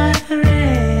from a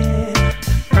thread.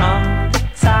 From the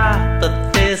top of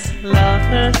this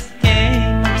lover's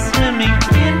game, I'm swimming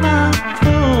in my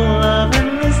pool of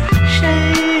endless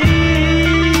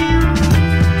shame.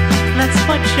 That's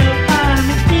what you are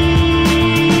to me.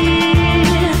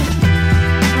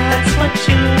 That's what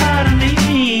you are to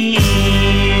me.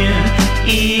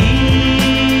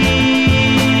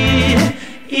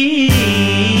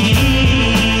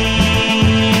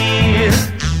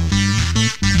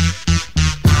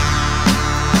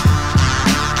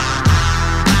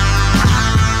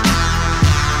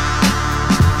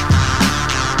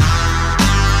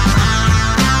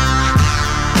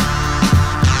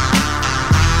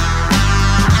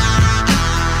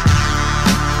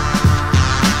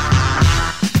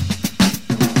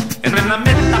 And when I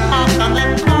met the hawk on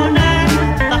that corner,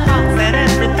 the hawk said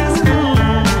everything's cool.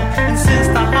 And since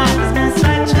the hawk is most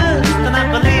righteous, then I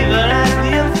believe her as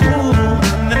the fool.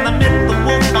 And then I met the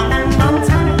wolf on the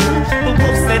mountain. The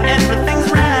wolf said everything's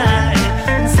right.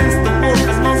 And since the wolf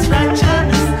is most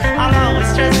righteous, I'll always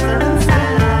trust her inside.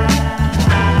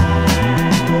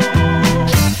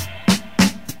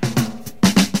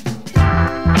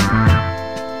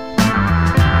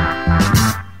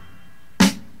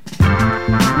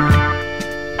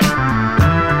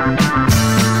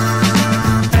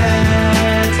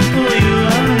 That's who you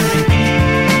are to me.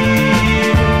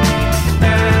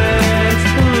 That's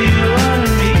who you are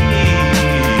to me.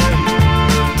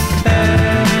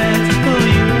 That's who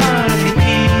you are to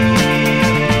me.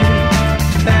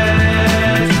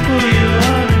 That's who you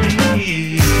are to me.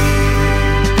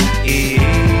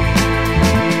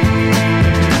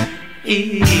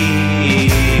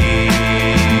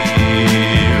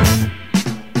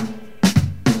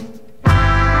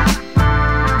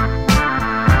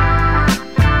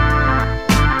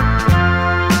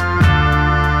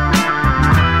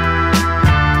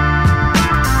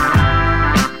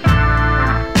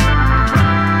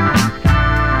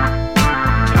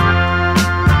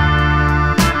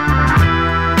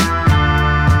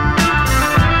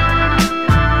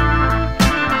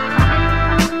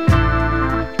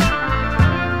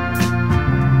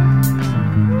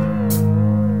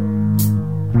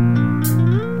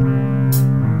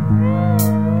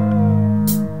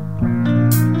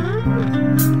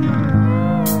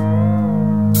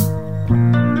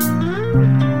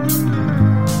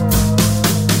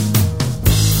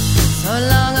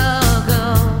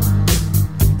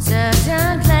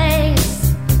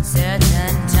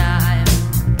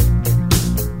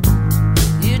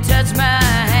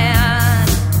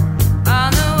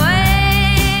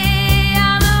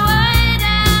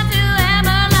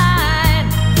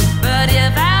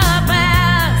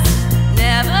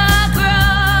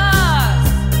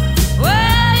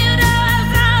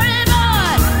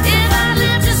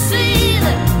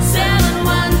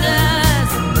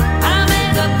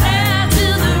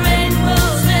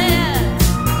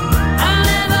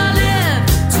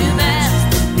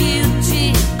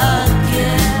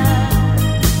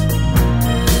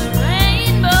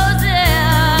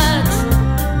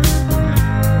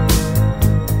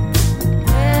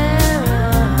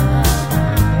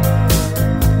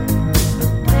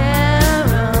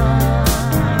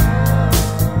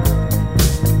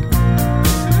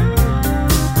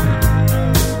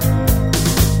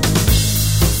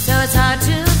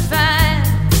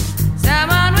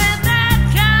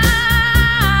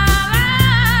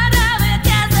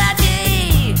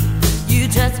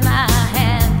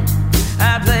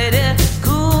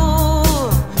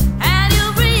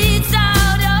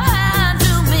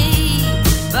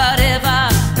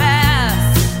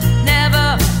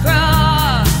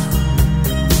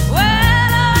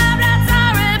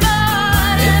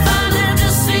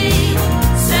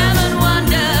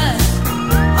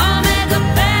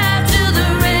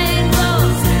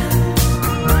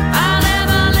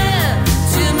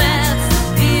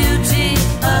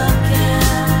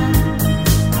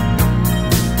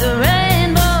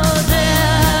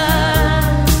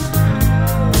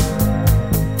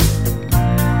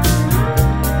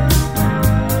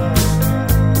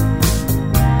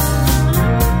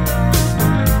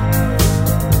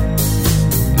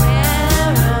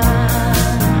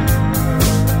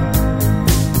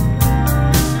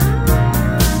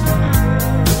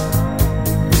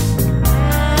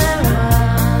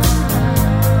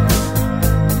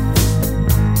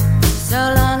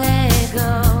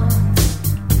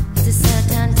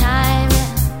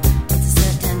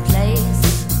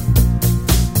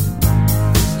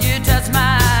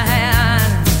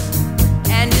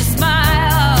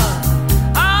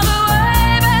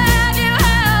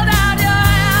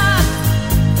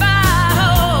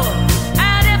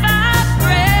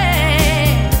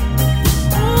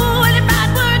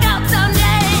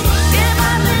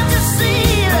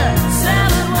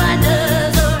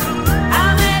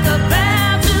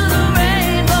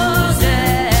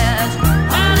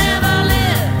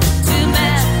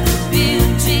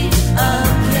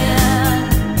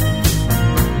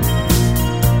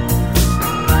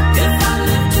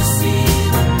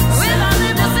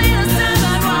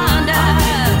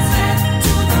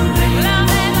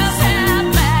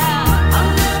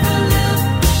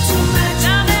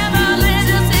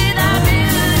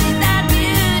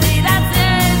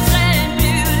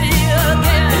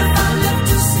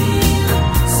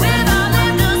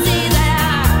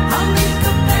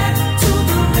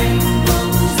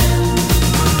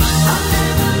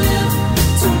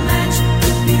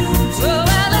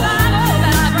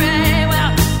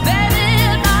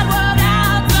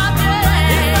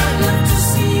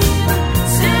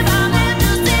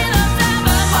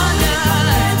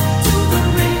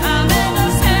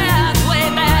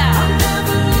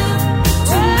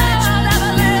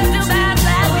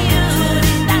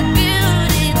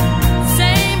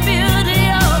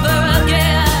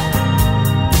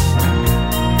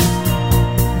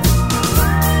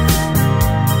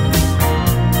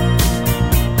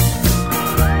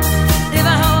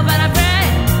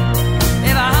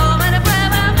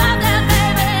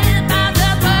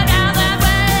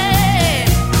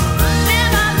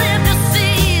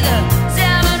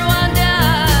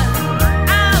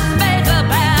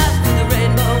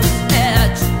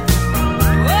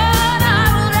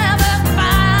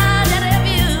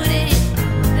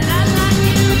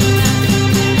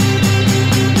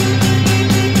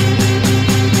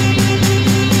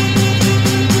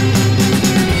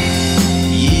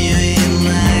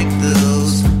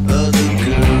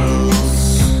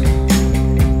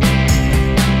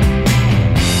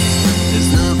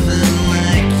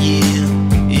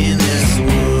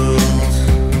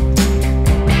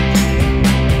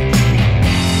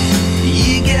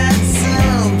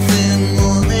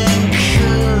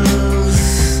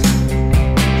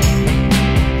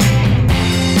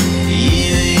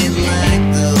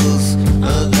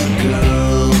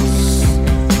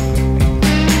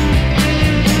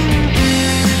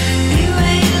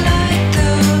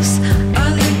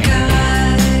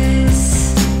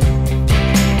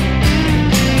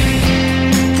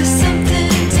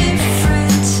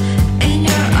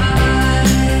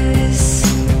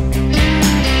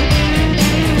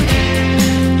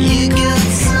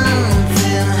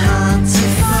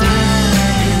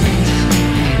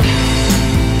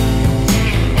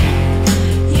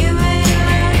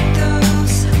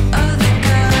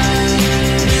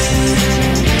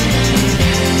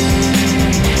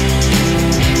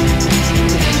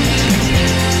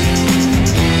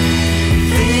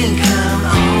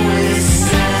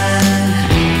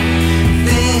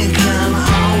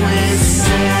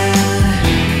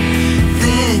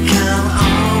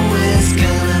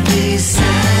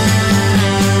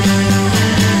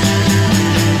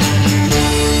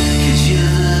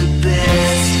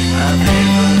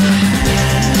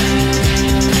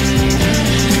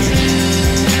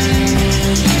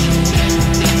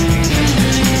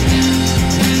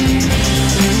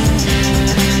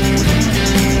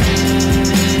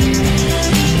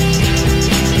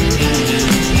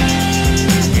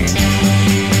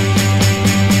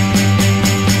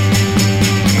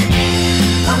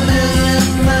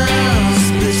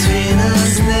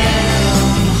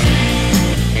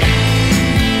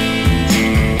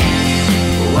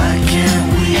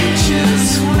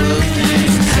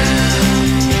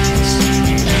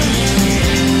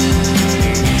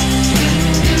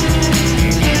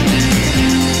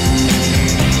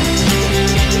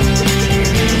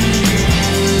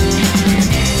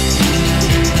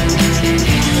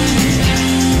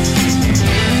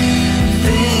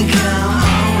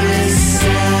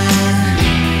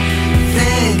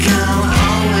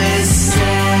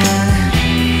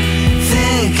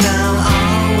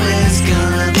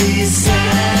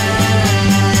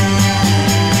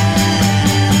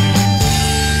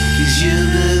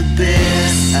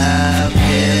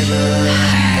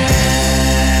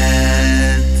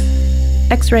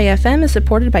 X-Ray FM is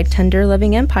supported by Tender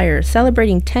Loving Empire,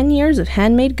 celebrating 10 years of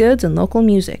handmade goods and local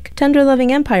music. Tender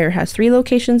Loving Empire has 3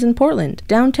 locations in Portland,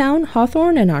 downtown,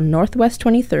 Hawthorne, and on Northwest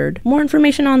 23rd. More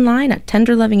information online at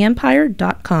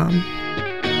tenderlovingempire.com.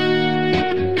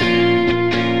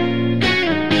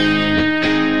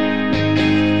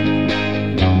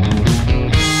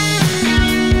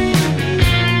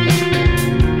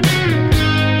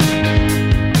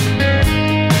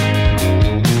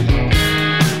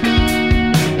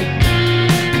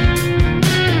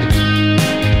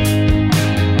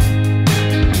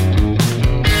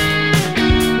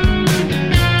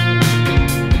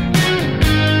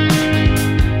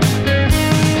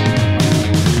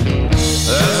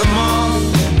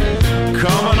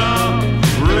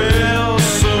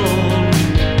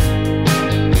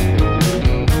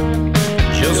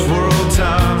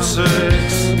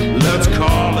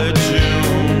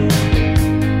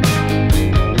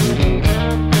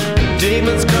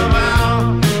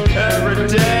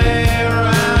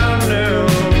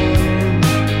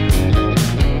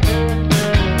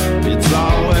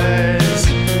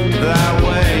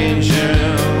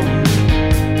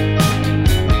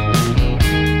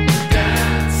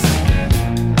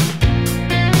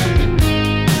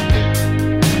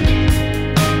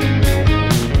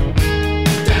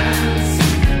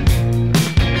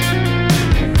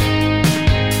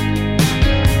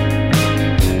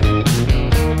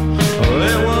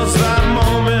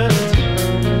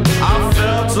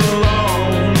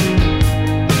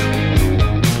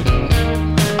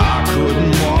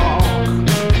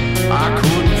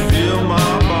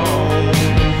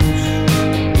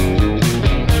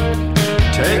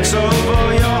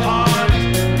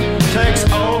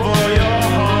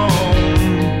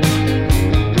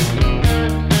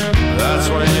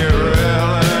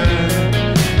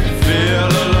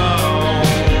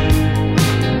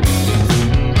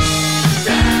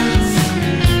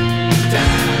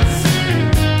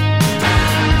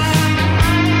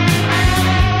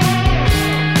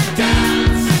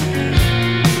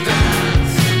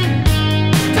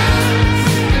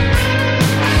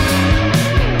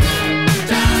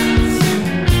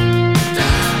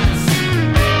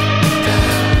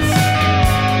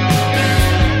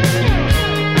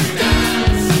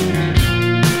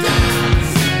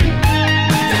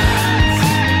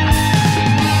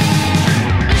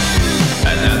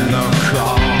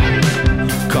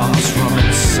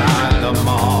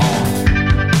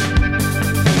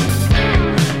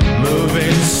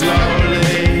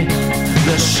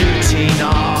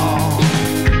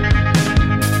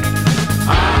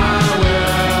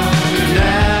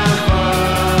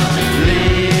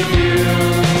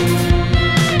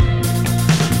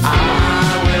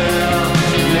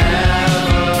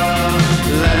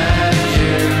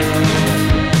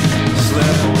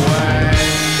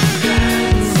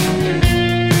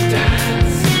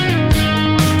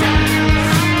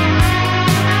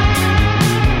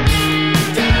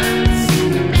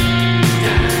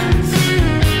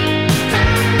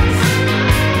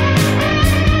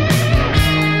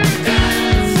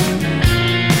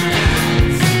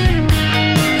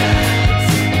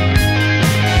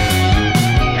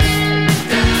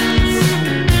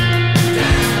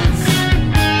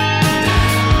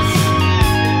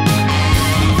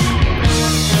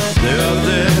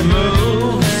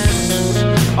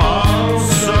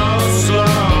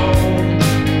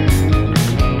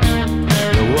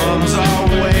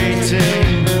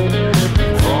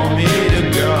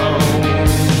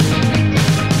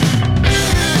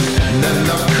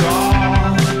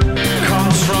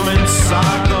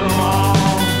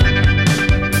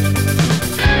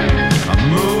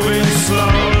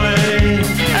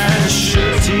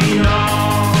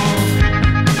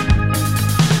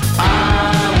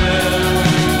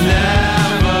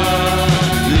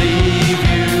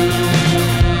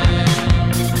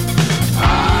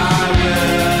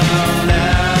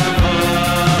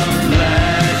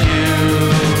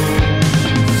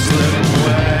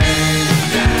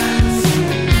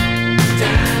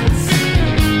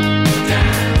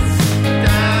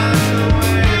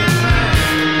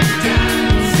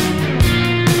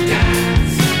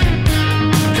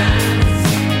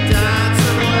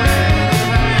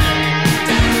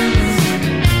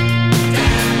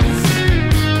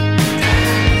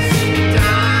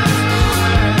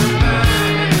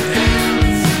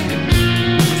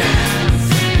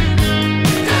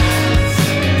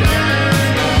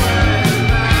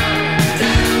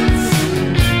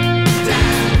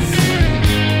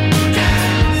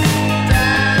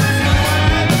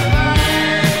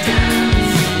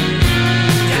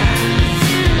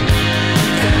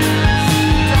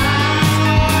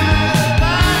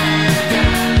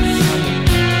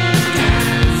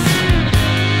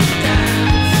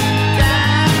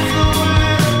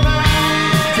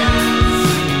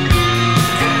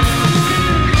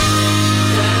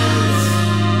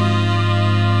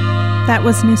 That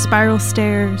was New Spiral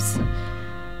Stairs.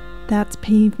 That's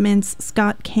Pavement's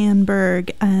Scott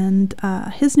Canberg, and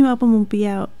his new album will be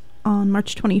out on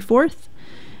March 24th,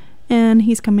 and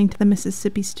he's coming to the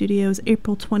Mississippi Studios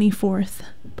April 24th.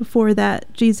 Before that,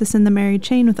 Jesus and the Mary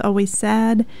Chain with Always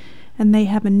Sad, and they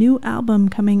have a new album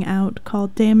coming out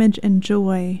called Damage and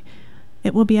Joy.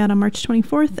 It will be out on March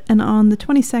 24th, and on the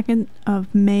 22nd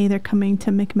of May, they're coming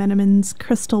to McMenamin's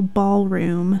Crystal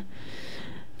Ballroom.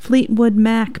 Fleetwood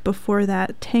Mac before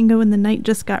that. Tango in the Night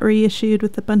just got reissued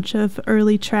with a bunch of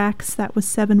early tracks. That was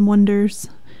Seven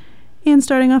Wonders. And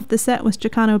starting off the set was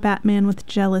Chicano Batman with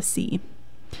Jealousy.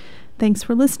 Thanks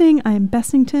for listening. I am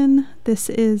Bessington. This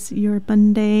is your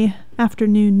Monday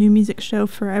afternoon new music show,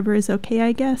 Forever Is Okay,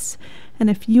 I Guess.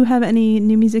 And if you have any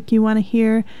new music you want to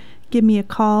hear, give me a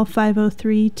call,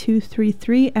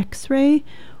 503-233-X-Ray,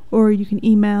 or you can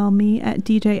email me at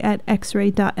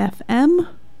dj@xray.fm.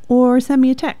 or send me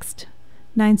a text,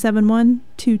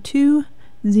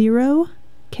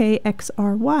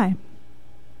 971-220-KXRY.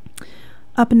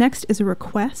 Up next is a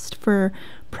request for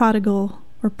Prodigal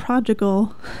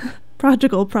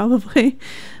probably,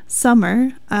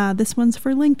 Summer. This one's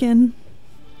for Lincoln.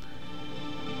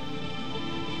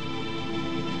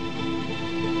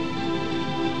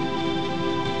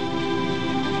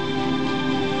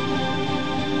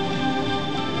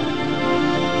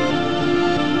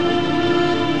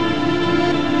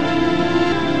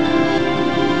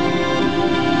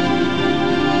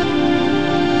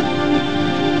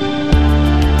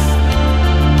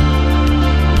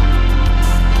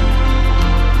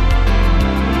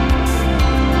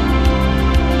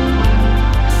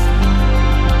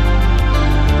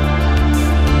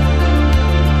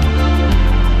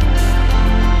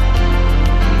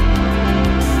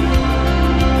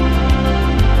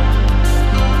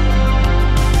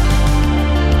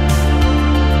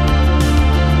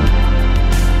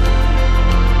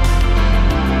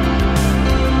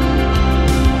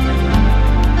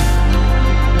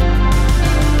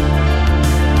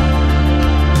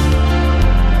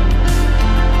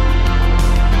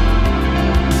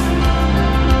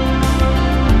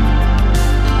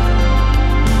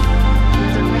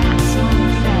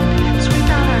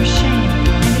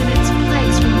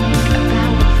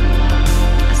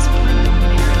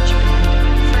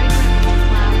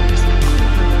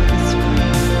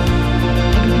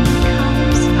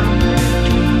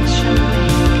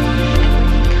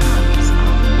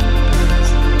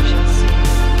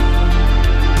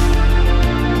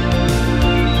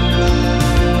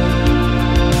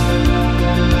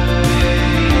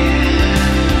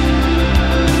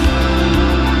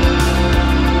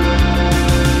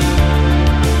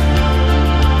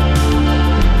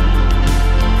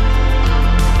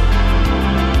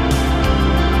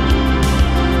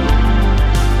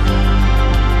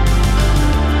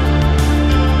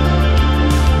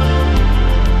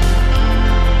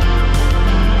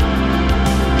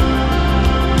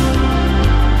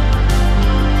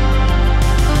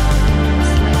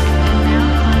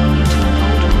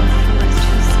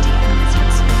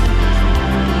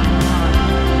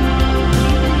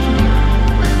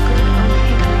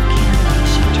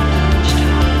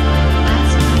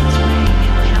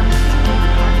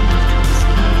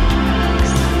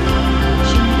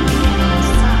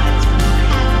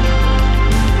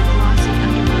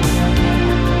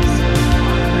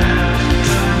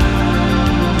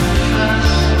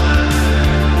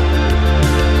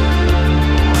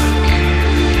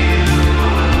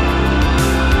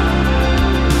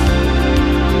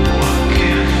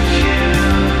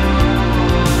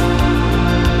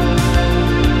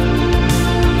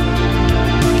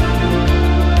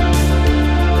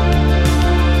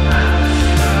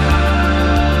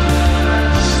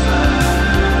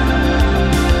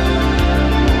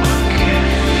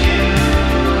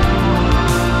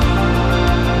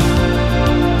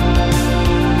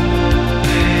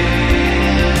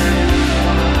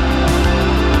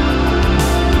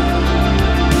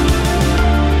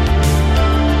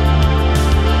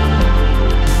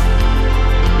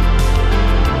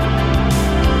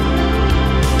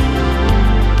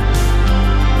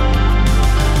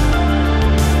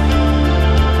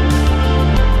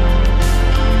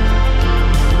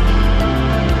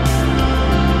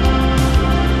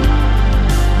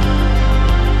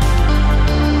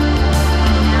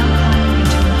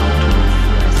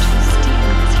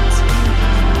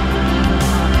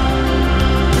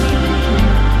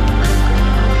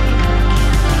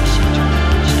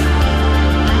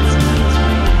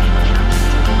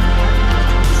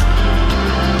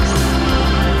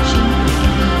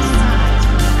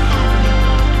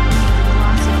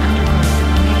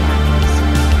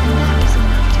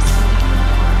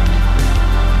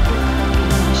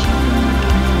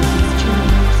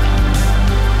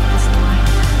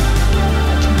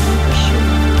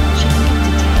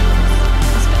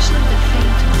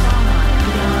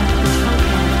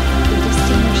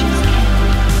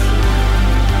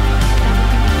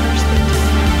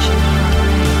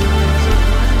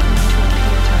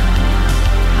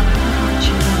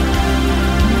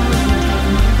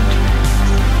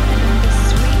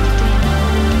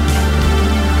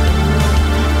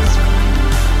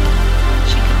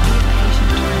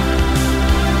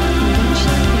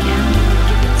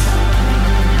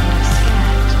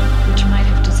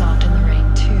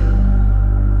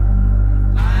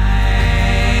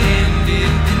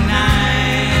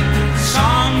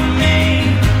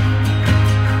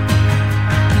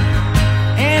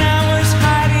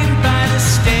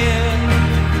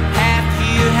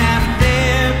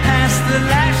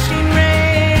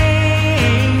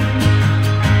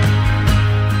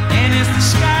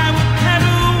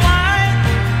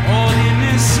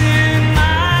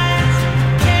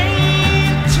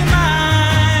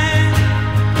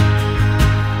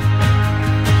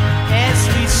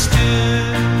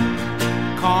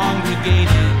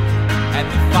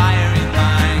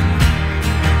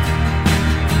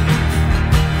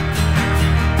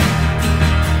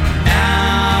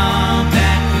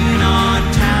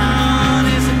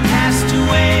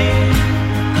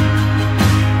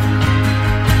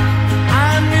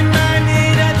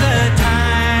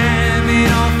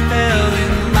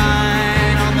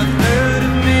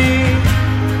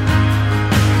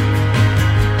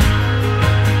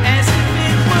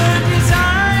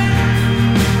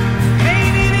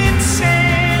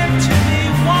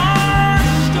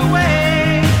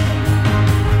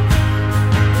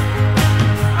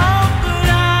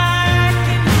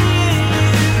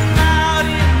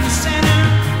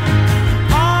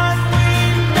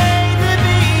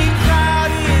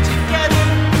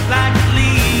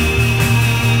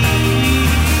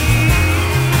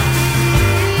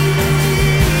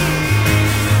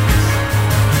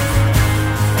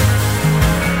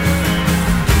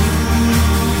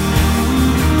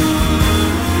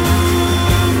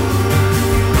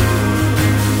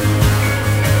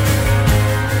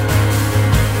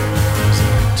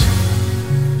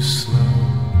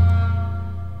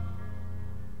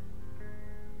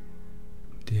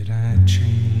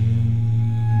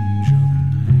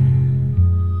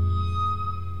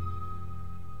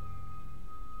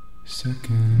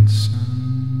 second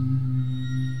sun.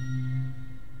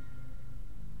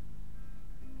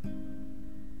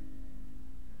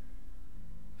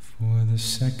 For the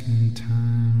second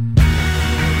time.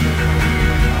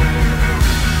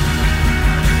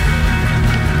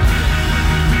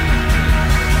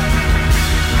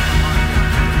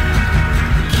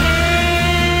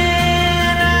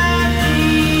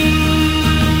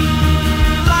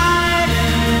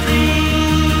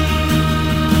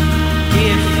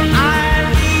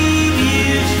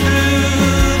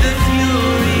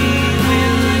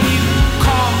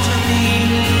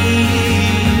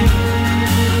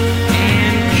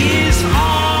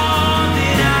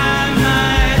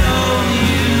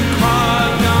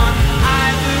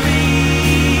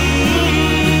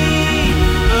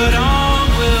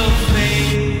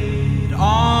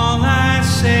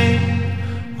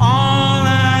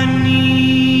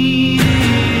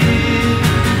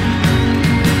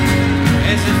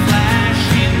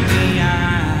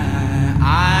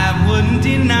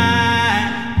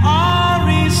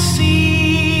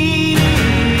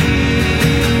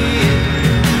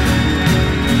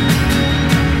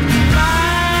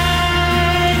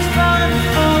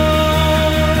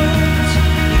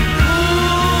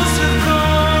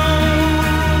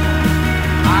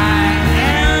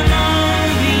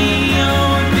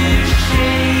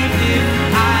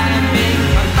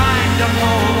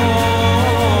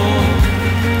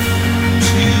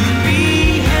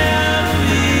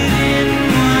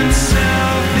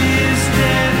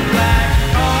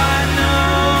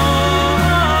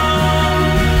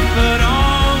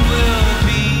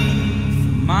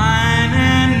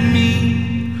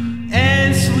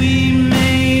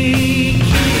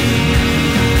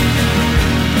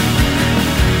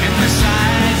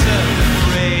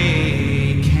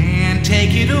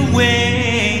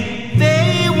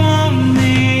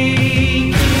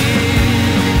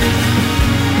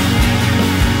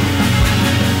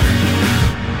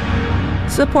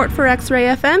 Support for X-Ray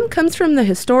FM comes from the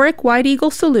historic White Eagle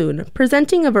Saloon,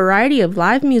 presenting a variety of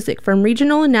live music from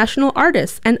regional and national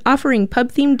artists and offering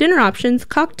pub-themed dinner options,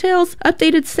 cocktails,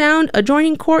 updated sound,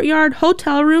 adjoining courtyard,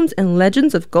 hotel rooms, and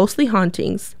legends of ghostly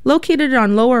hauntings. Located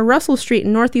on Lower Russell Street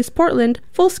in Northeast Portland,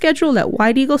 full schedule at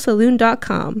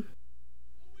whiteeaglesaloon.com.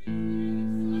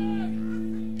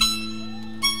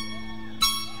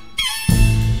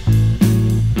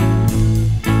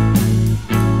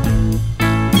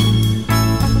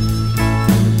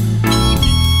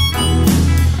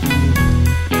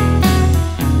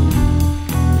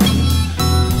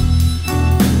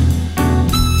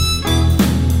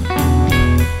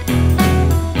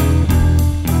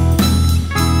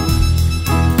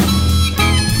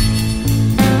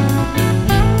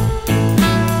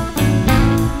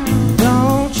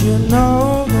 Don't you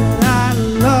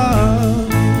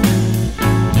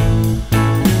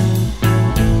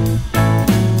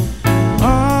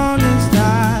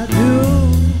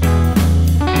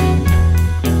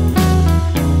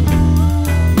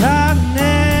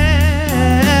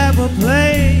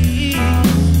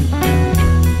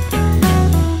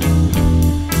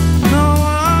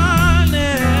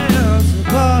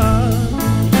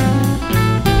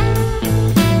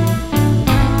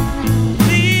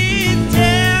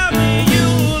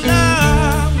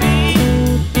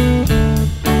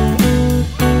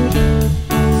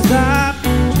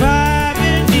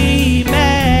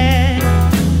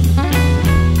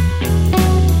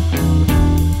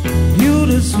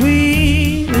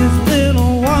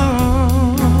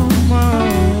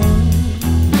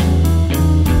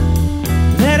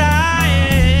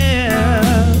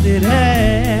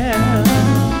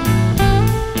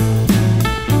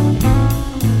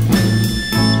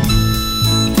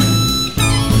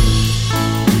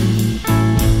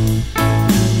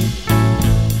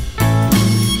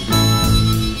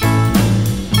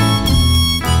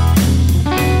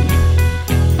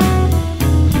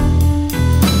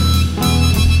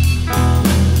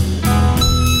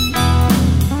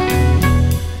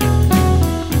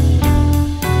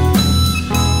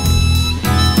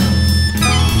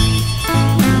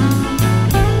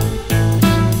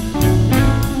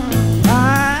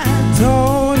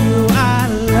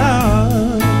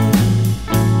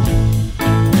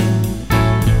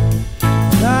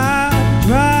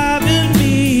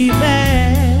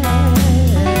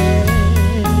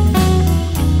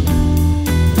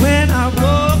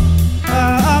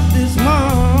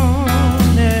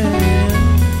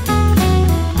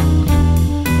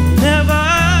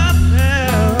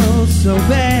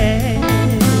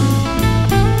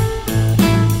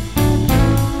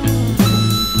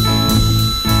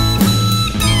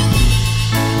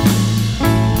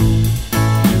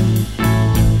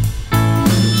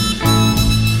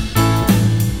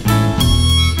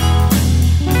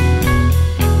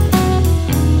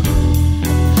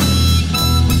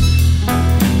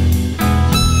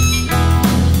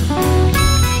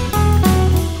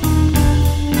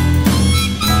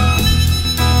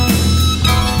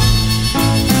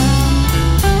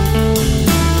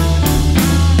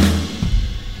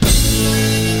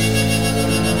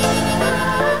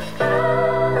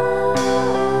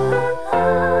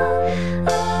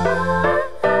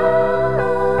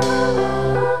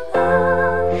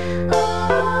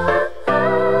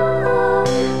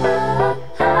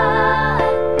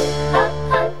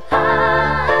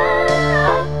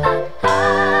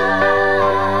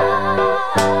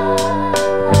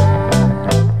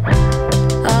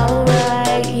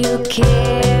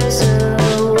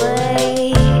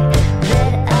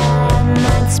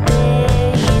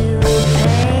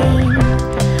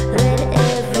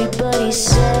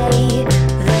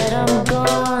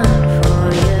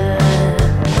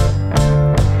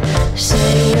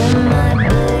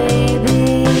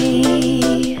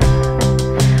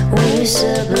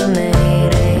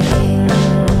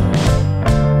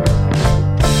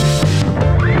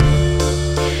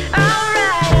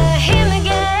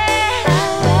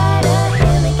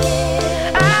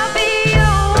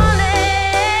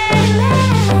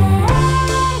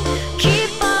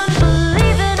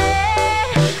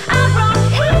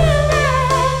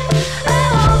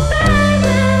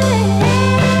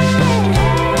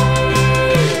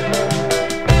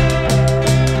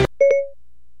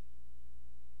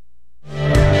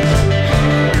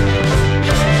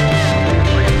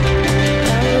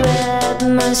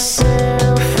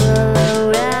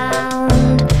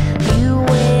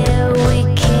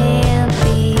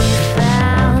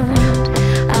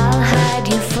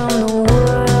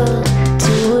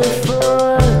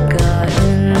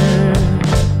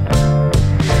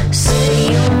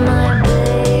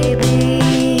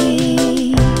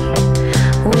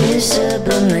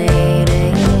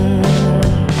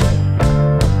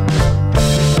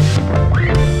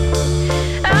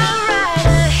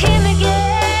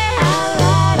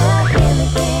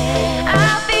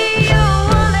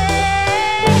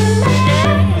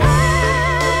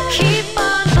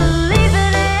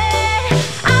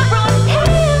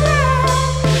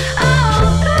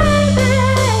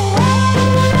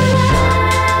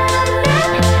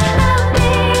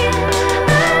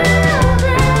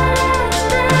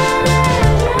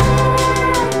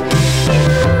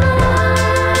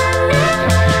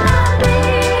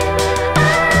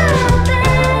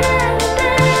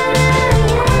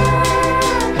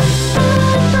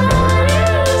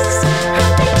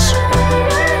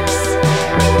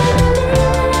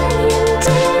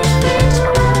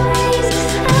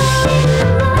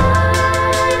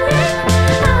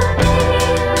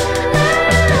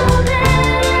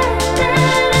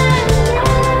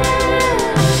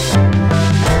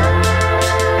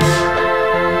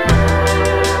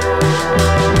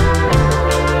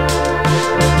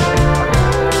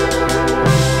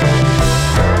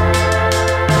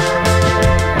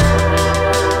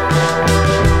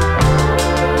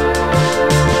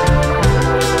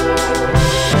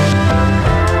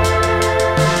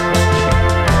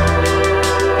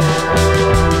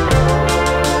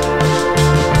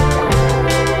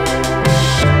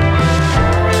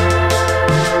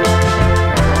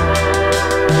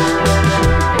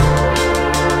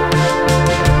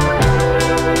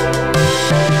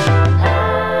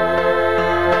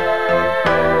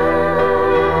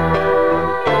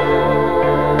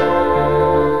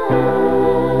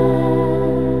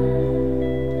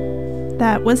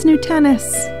that was New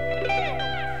Tennis.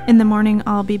 In the Morning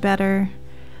I'll Be Better.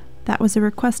 That was a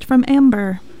request from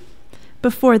Amber.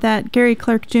 Before that, Gary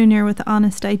Clark Jr. with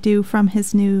Honest I Do from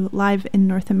his new Live in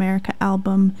North America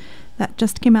album that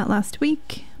just came out last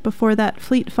week. Before that,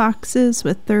 Fleet Foxes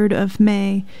with 3rd of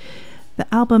May. The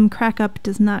album Crack Up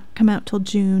does not come out till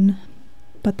June,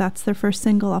 but that's their first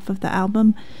single off of the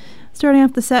album. Starting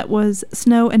off the set was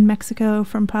Snow in Mexico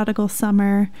from Prodigal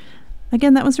Summer.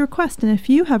 Again, that was a request, and if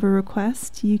you have a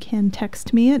request, you can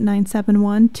text me at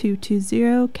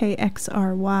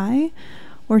 971-220-KXRY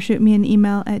or shoot me an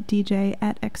email at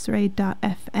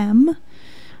dj@xray.fm.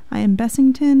 I am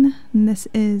Bessington, and this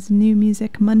is New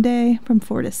Music Monday from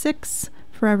 4 to 6.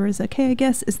 Forever is Okay, I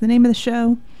guess, is the name of the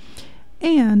show.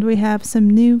 And we have some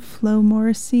new Flo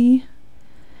Morrissey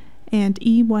and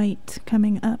E. White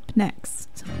coming up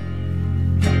next.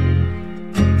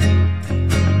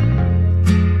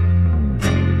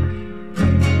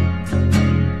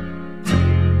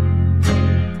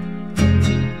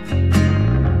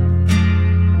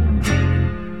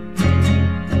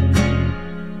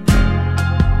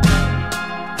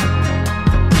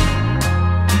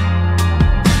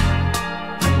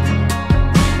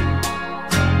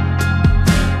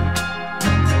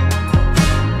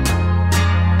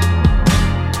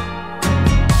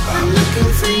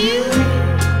 For you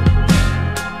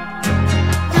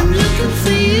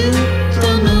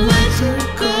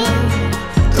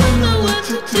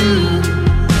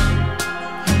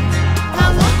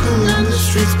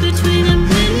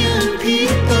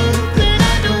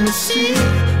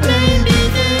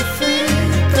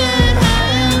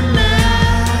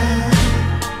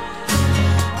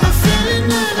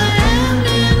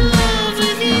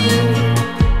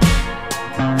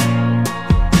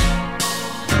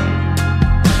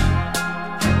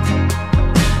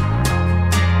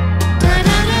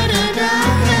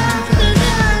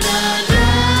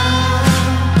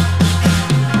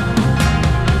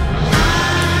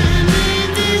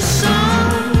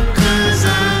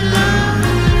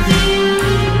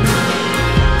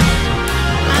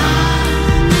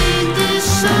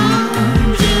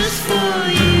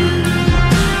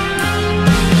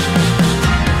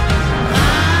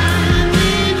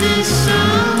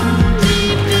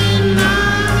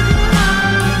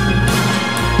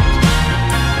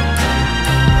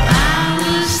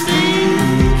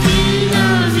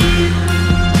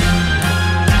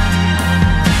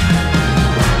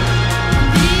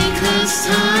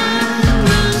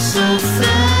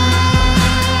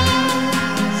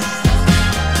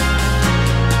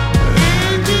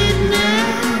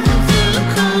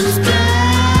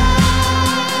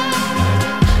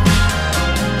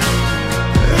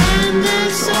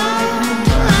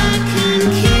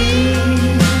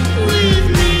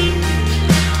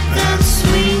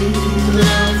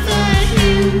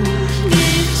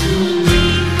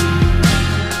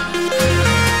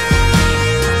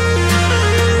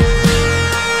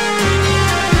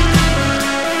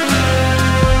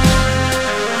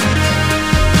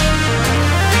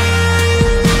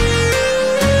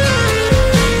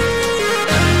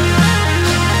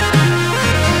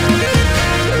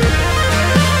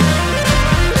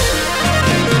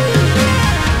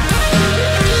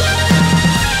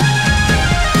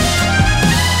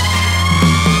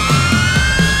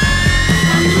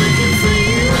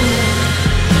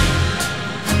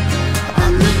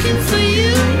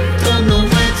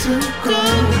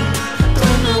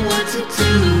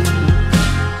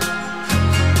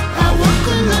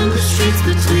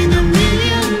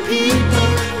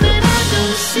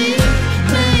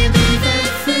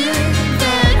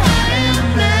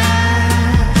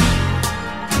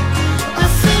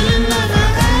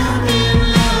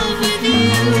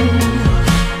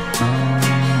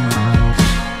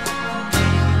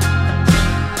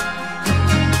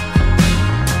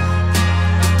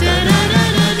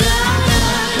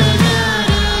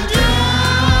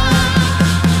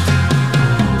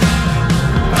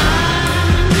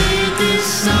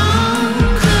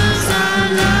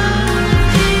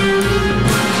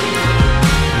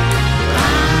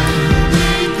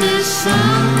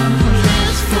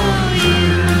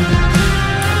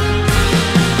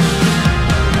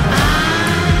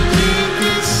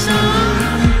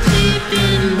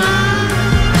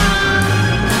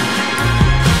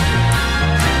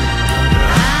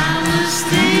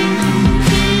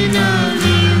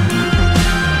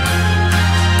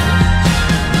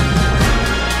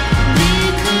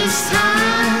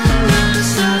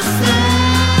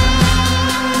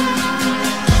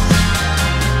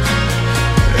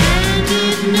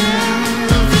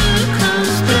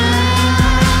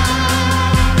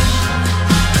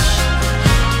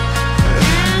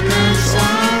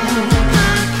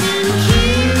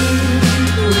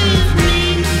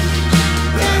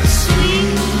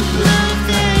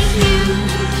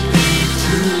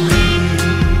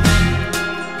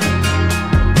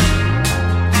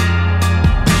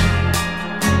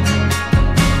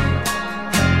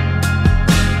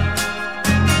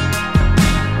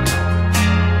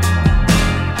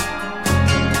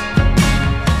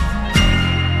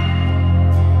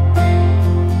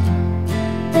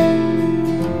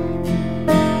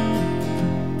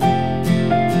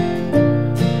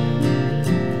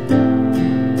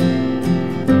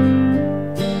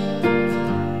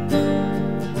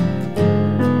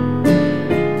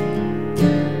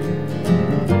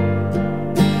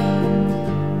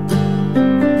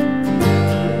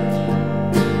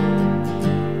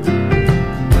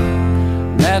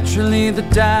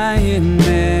dying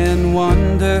man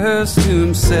wonders to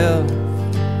himself,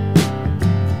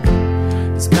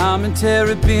 his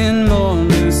commentary been more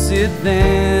lucid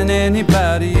than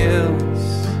anybody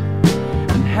else?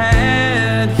 And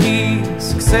had he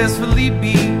successfully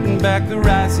beaten back the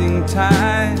rising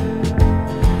tide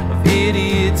of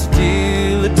idiots,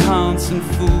 dilettantes and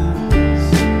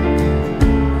fools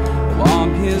who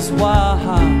on his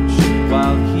watch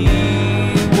while he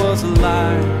was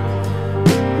alive?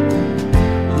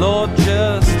 Lord,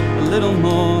 just a little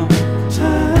more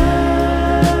time.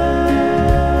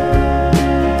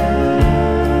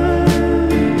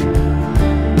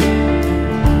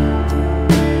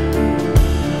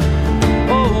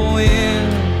 Oh, in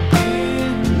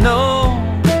no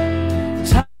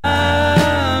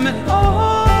time at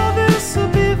all, this will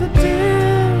be the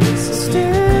distant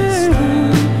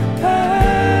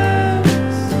past.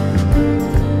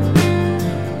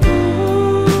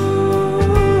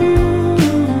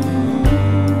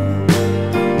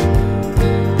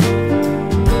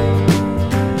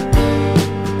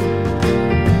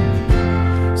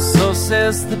 So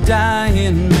says the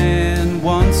dying man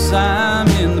once I'm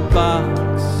in the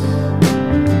box.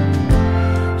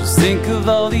 Just think of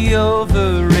all the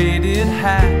overrated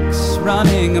hacks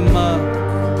running amok,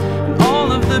 and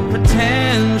all of the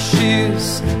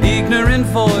pretentious, ignorant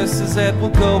voices that will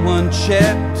go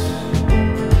unchecked,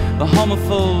 the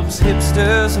homophobes,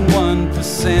 hipsters, and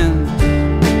 1%,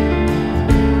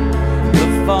 the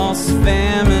false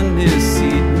feminists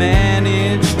he'd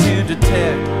managed to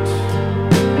detect.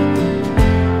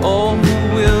 Oh, who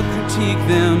will critique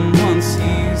them once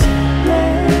he's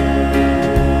left?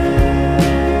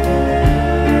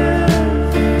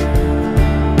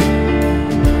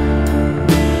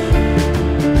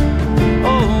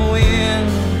 Oh, in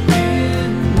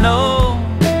no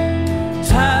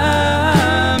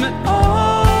time at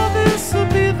all, this will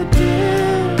be the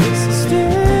distant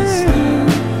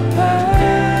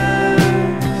past.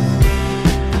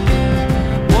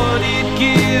 What'd it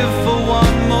give for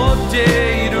one more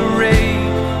day to rate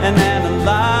and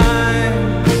analyze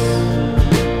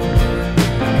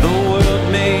the world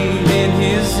made in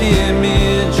his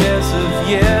image, as of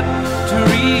yet to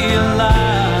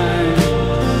realize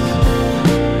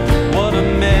what a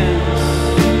mess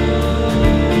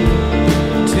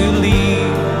to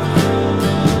leave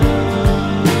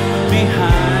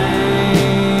behind?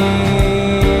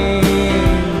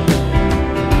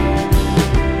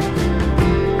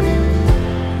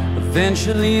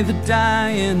 Eventually the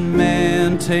dying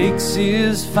man takes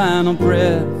his final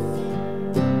breath,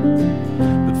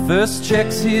 but first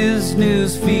checks his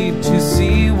news feed to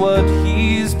see what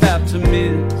he's about to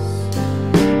miss.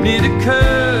 It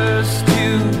occurs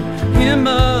to him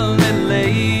a little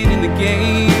late in the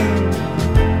game,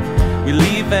 we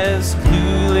leave as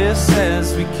clueless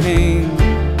as we came,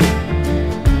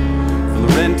 from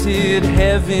the rented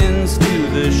heavens to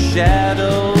the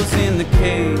shadows in the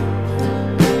cave.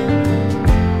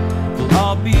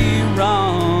 I'll be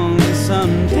wrong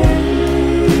someday.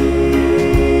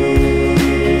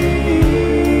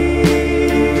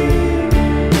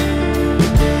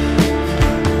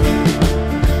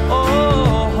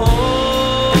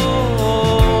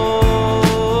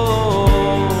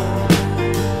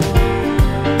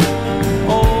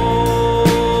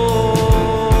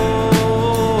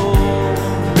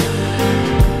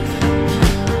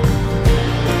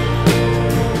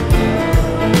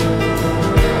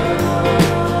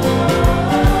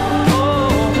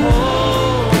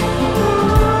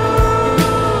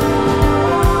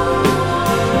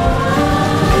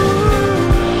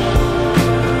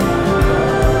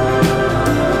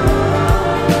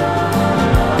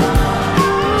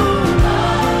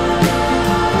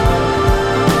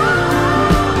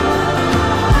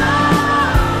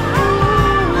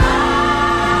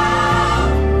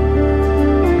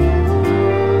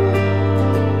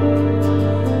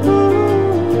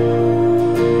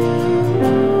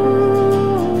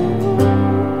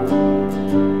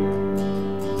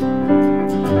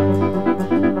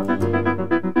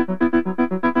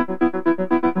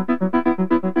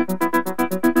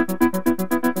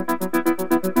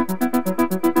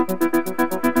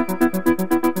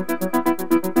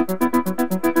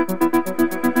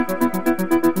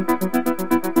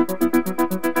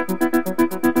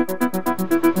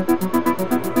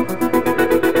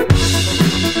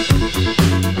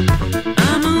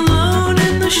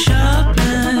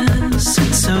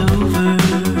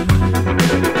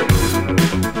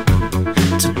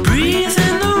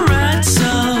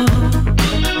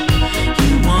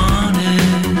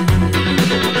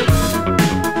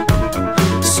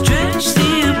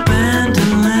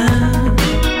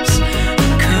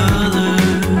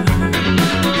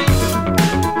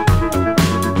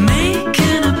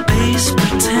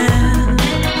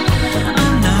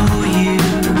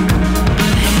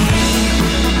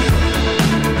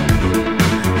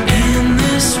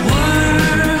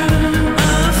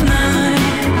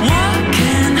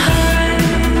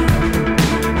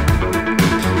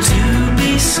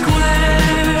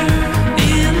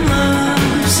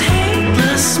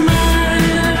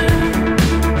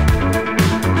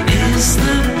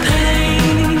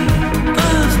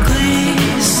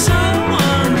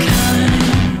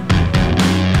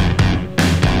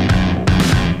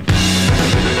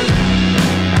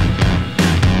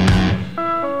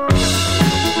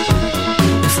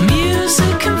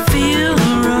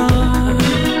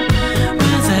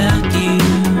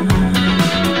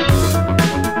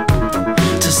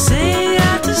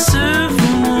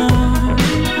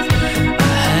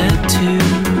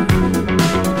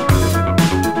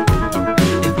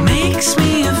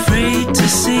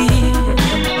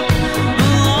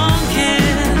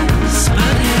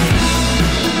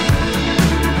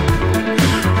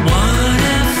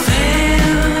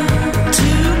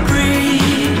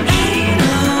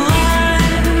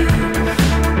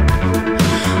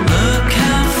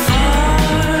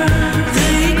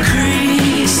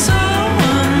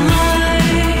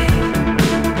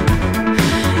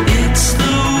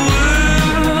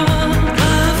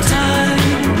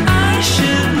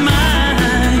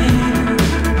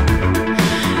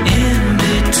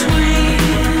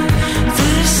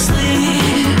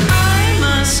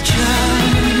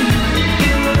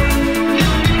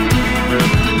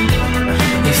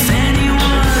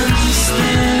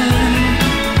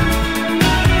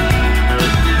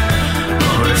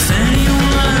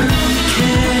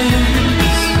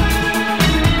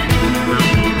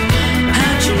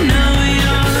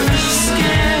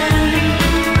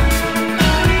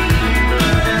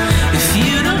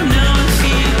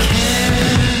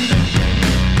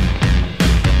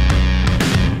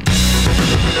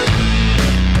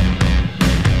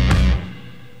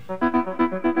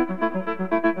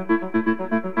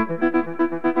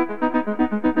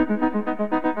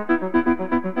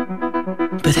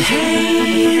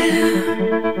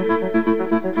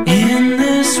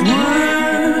 this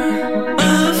world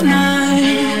of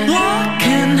night,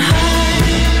 walking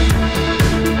high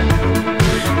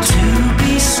to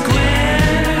be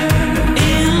square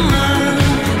in love,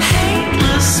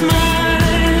 hateless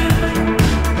smile.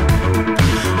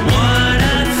 What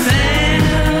I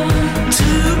fail to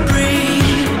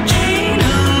breathe ain't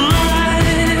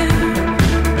alive.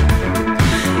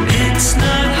 It's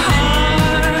not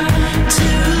hard to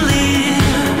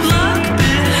leave luck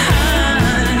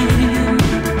behind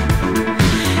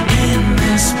in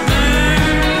this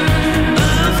burn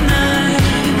of night.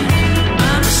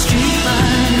 I'm a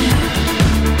streetlight.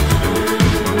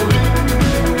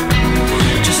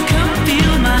 Just come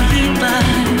feel my heat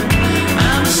light.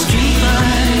 I'm a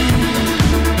streetlight.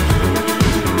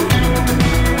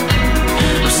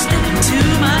 I'm stepping to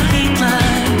my heat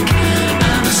light.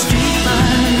 I'm a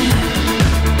streetlight.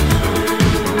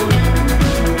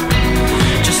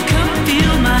 Just come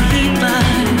feel my heat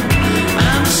light.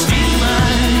 I'm a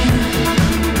streetlight.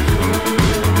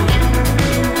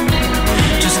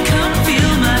 Just come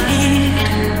feel my heat.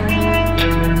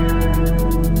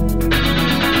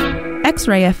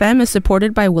 X-Ray FM is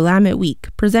supported by Willamette Week,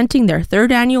 presenting their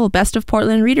third annual Best of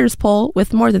Portland Readers Poll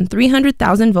with more than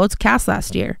 300,000 votes cast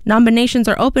last year. Nominations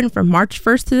are open from March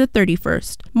 1st to the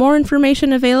 31st. More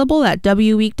information available at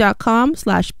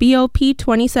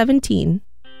wweek.com/BOP2017.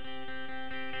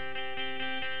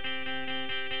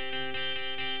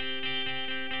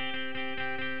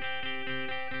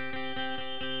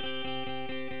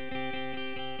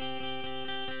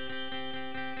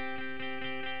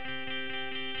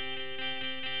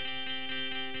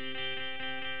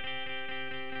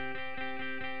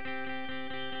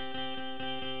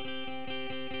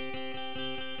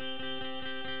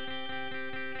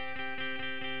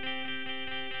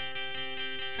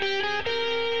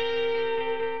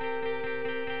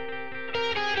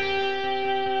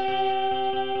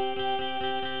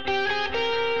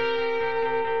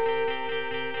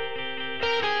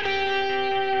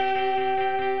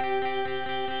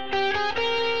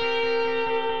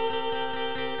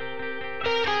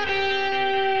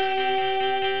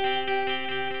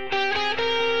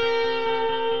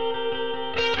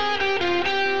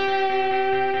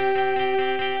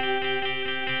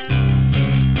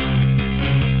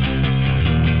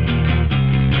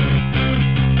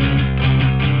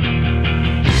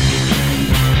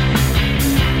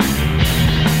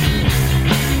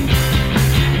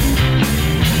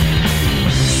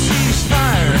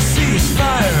 Ceasefire,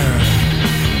 ceasefire.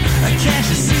 Can't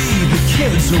you see the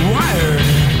kids are wired?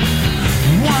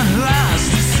 One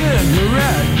last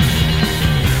cigarette.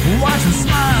 Watch them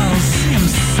smile, see them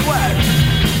sweat.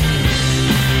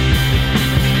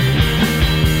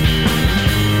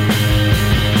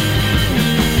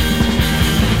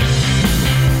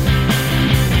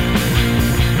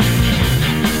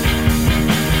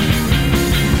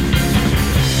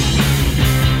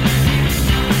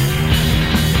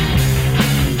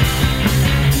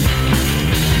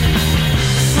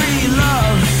 Free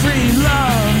love, free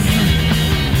love.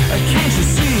 Can't you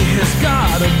see his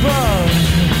God above?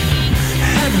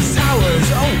 Heaven's towers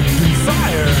open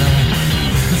fire.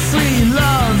 Free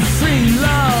love, free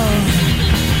love.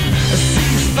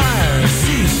 Ceasefire,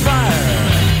 ceasefire.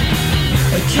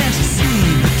 Can't you see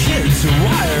the kids are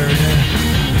wired?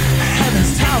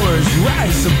 Heaven's towers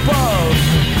rise above.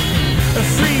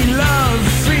 Free love,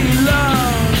 free love.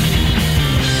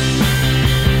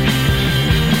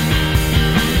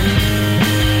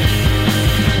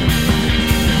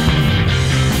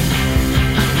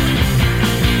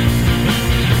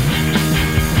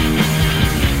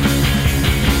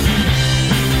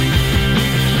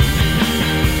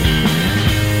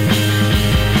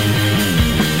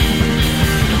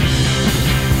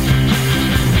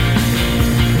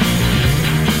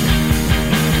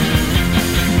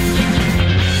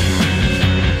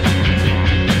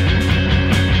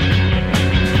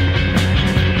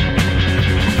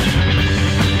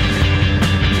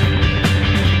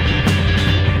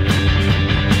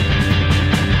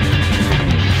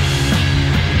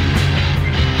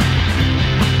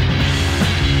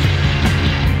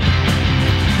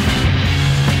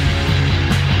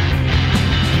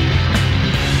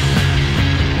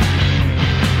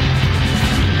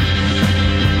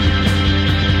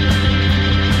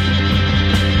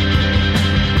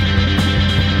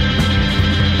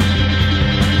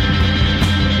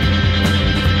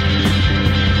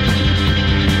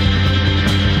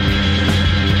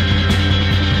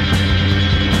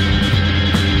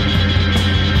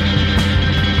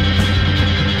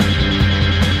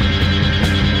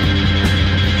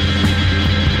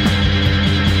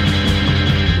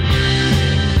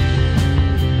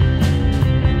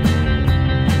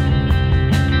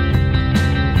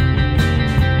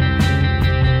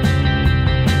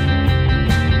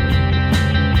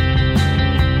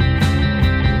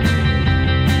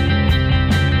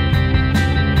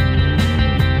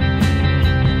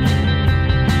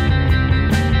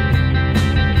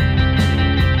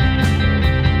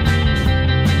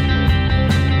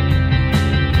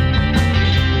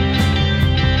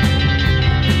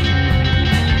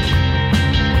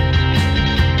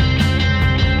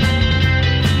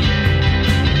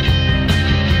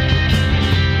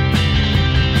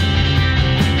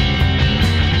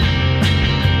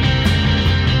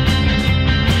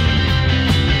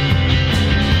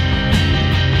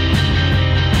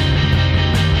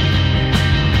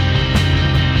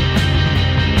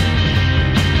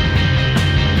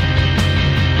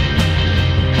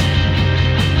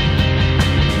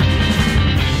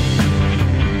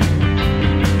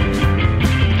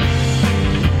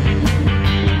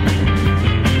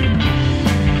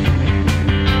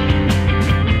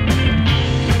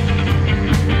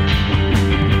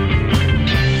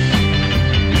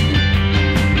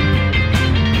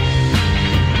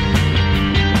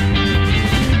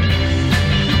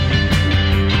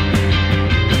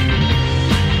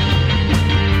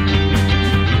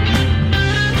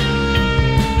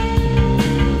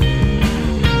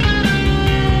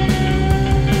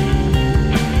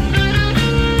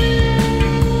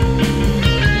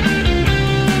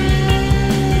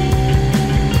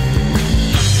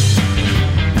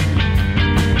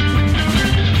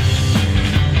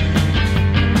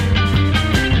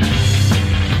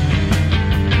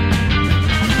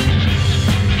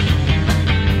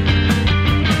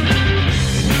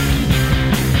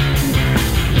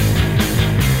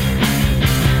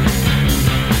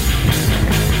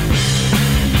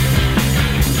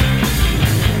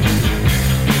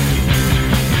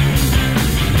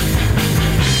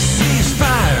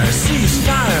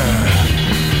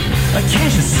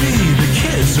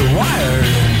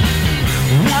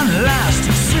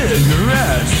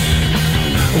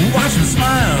 Watch him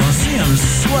smile, see him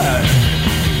sweat.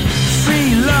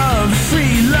 Free love,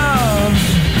 free love.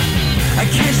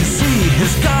 Can't you see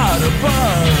his God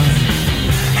above?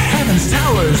 Heaven's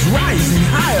towers rising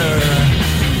higher.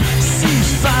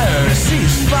 Ceasefire,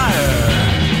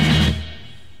 ceasefire.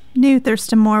 New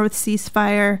Thurston Moore with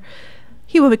Ceasefire.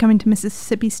 He will be coming to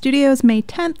Mississippi Studios May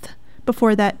 10th.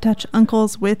 Before that, Dutch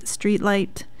Uncles with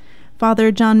Streetlight.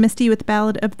 Father John Misty with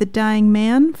Ballad of the Dying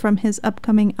Man from his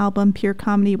upcoming album Pure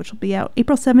Comedy, which will be out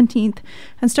April 17th.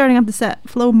 And starting up the set,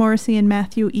 Flo Morrissey and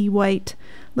Matthew E. White,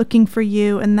 Looking for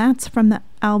You, and that's from the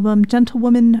album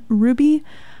Gentlewoman Ruby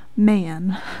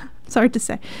Man. Sorry to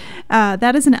say.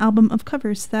 That is an album of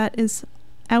covers that is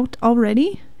out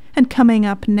already. And coming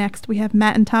up next, we have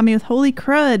Matt and Tommy with Holy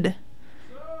Crud.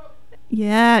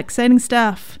 Yeah, exciting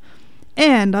stuff.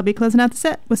 And I'll be closing out the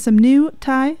set with some new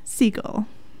Ty Segall.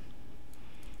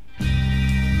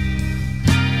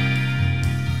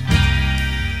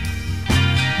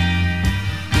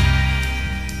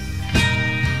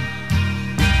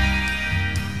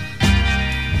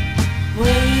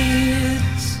 Wait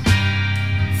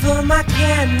for my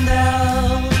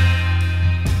candle.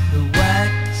 The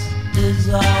wax is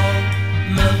all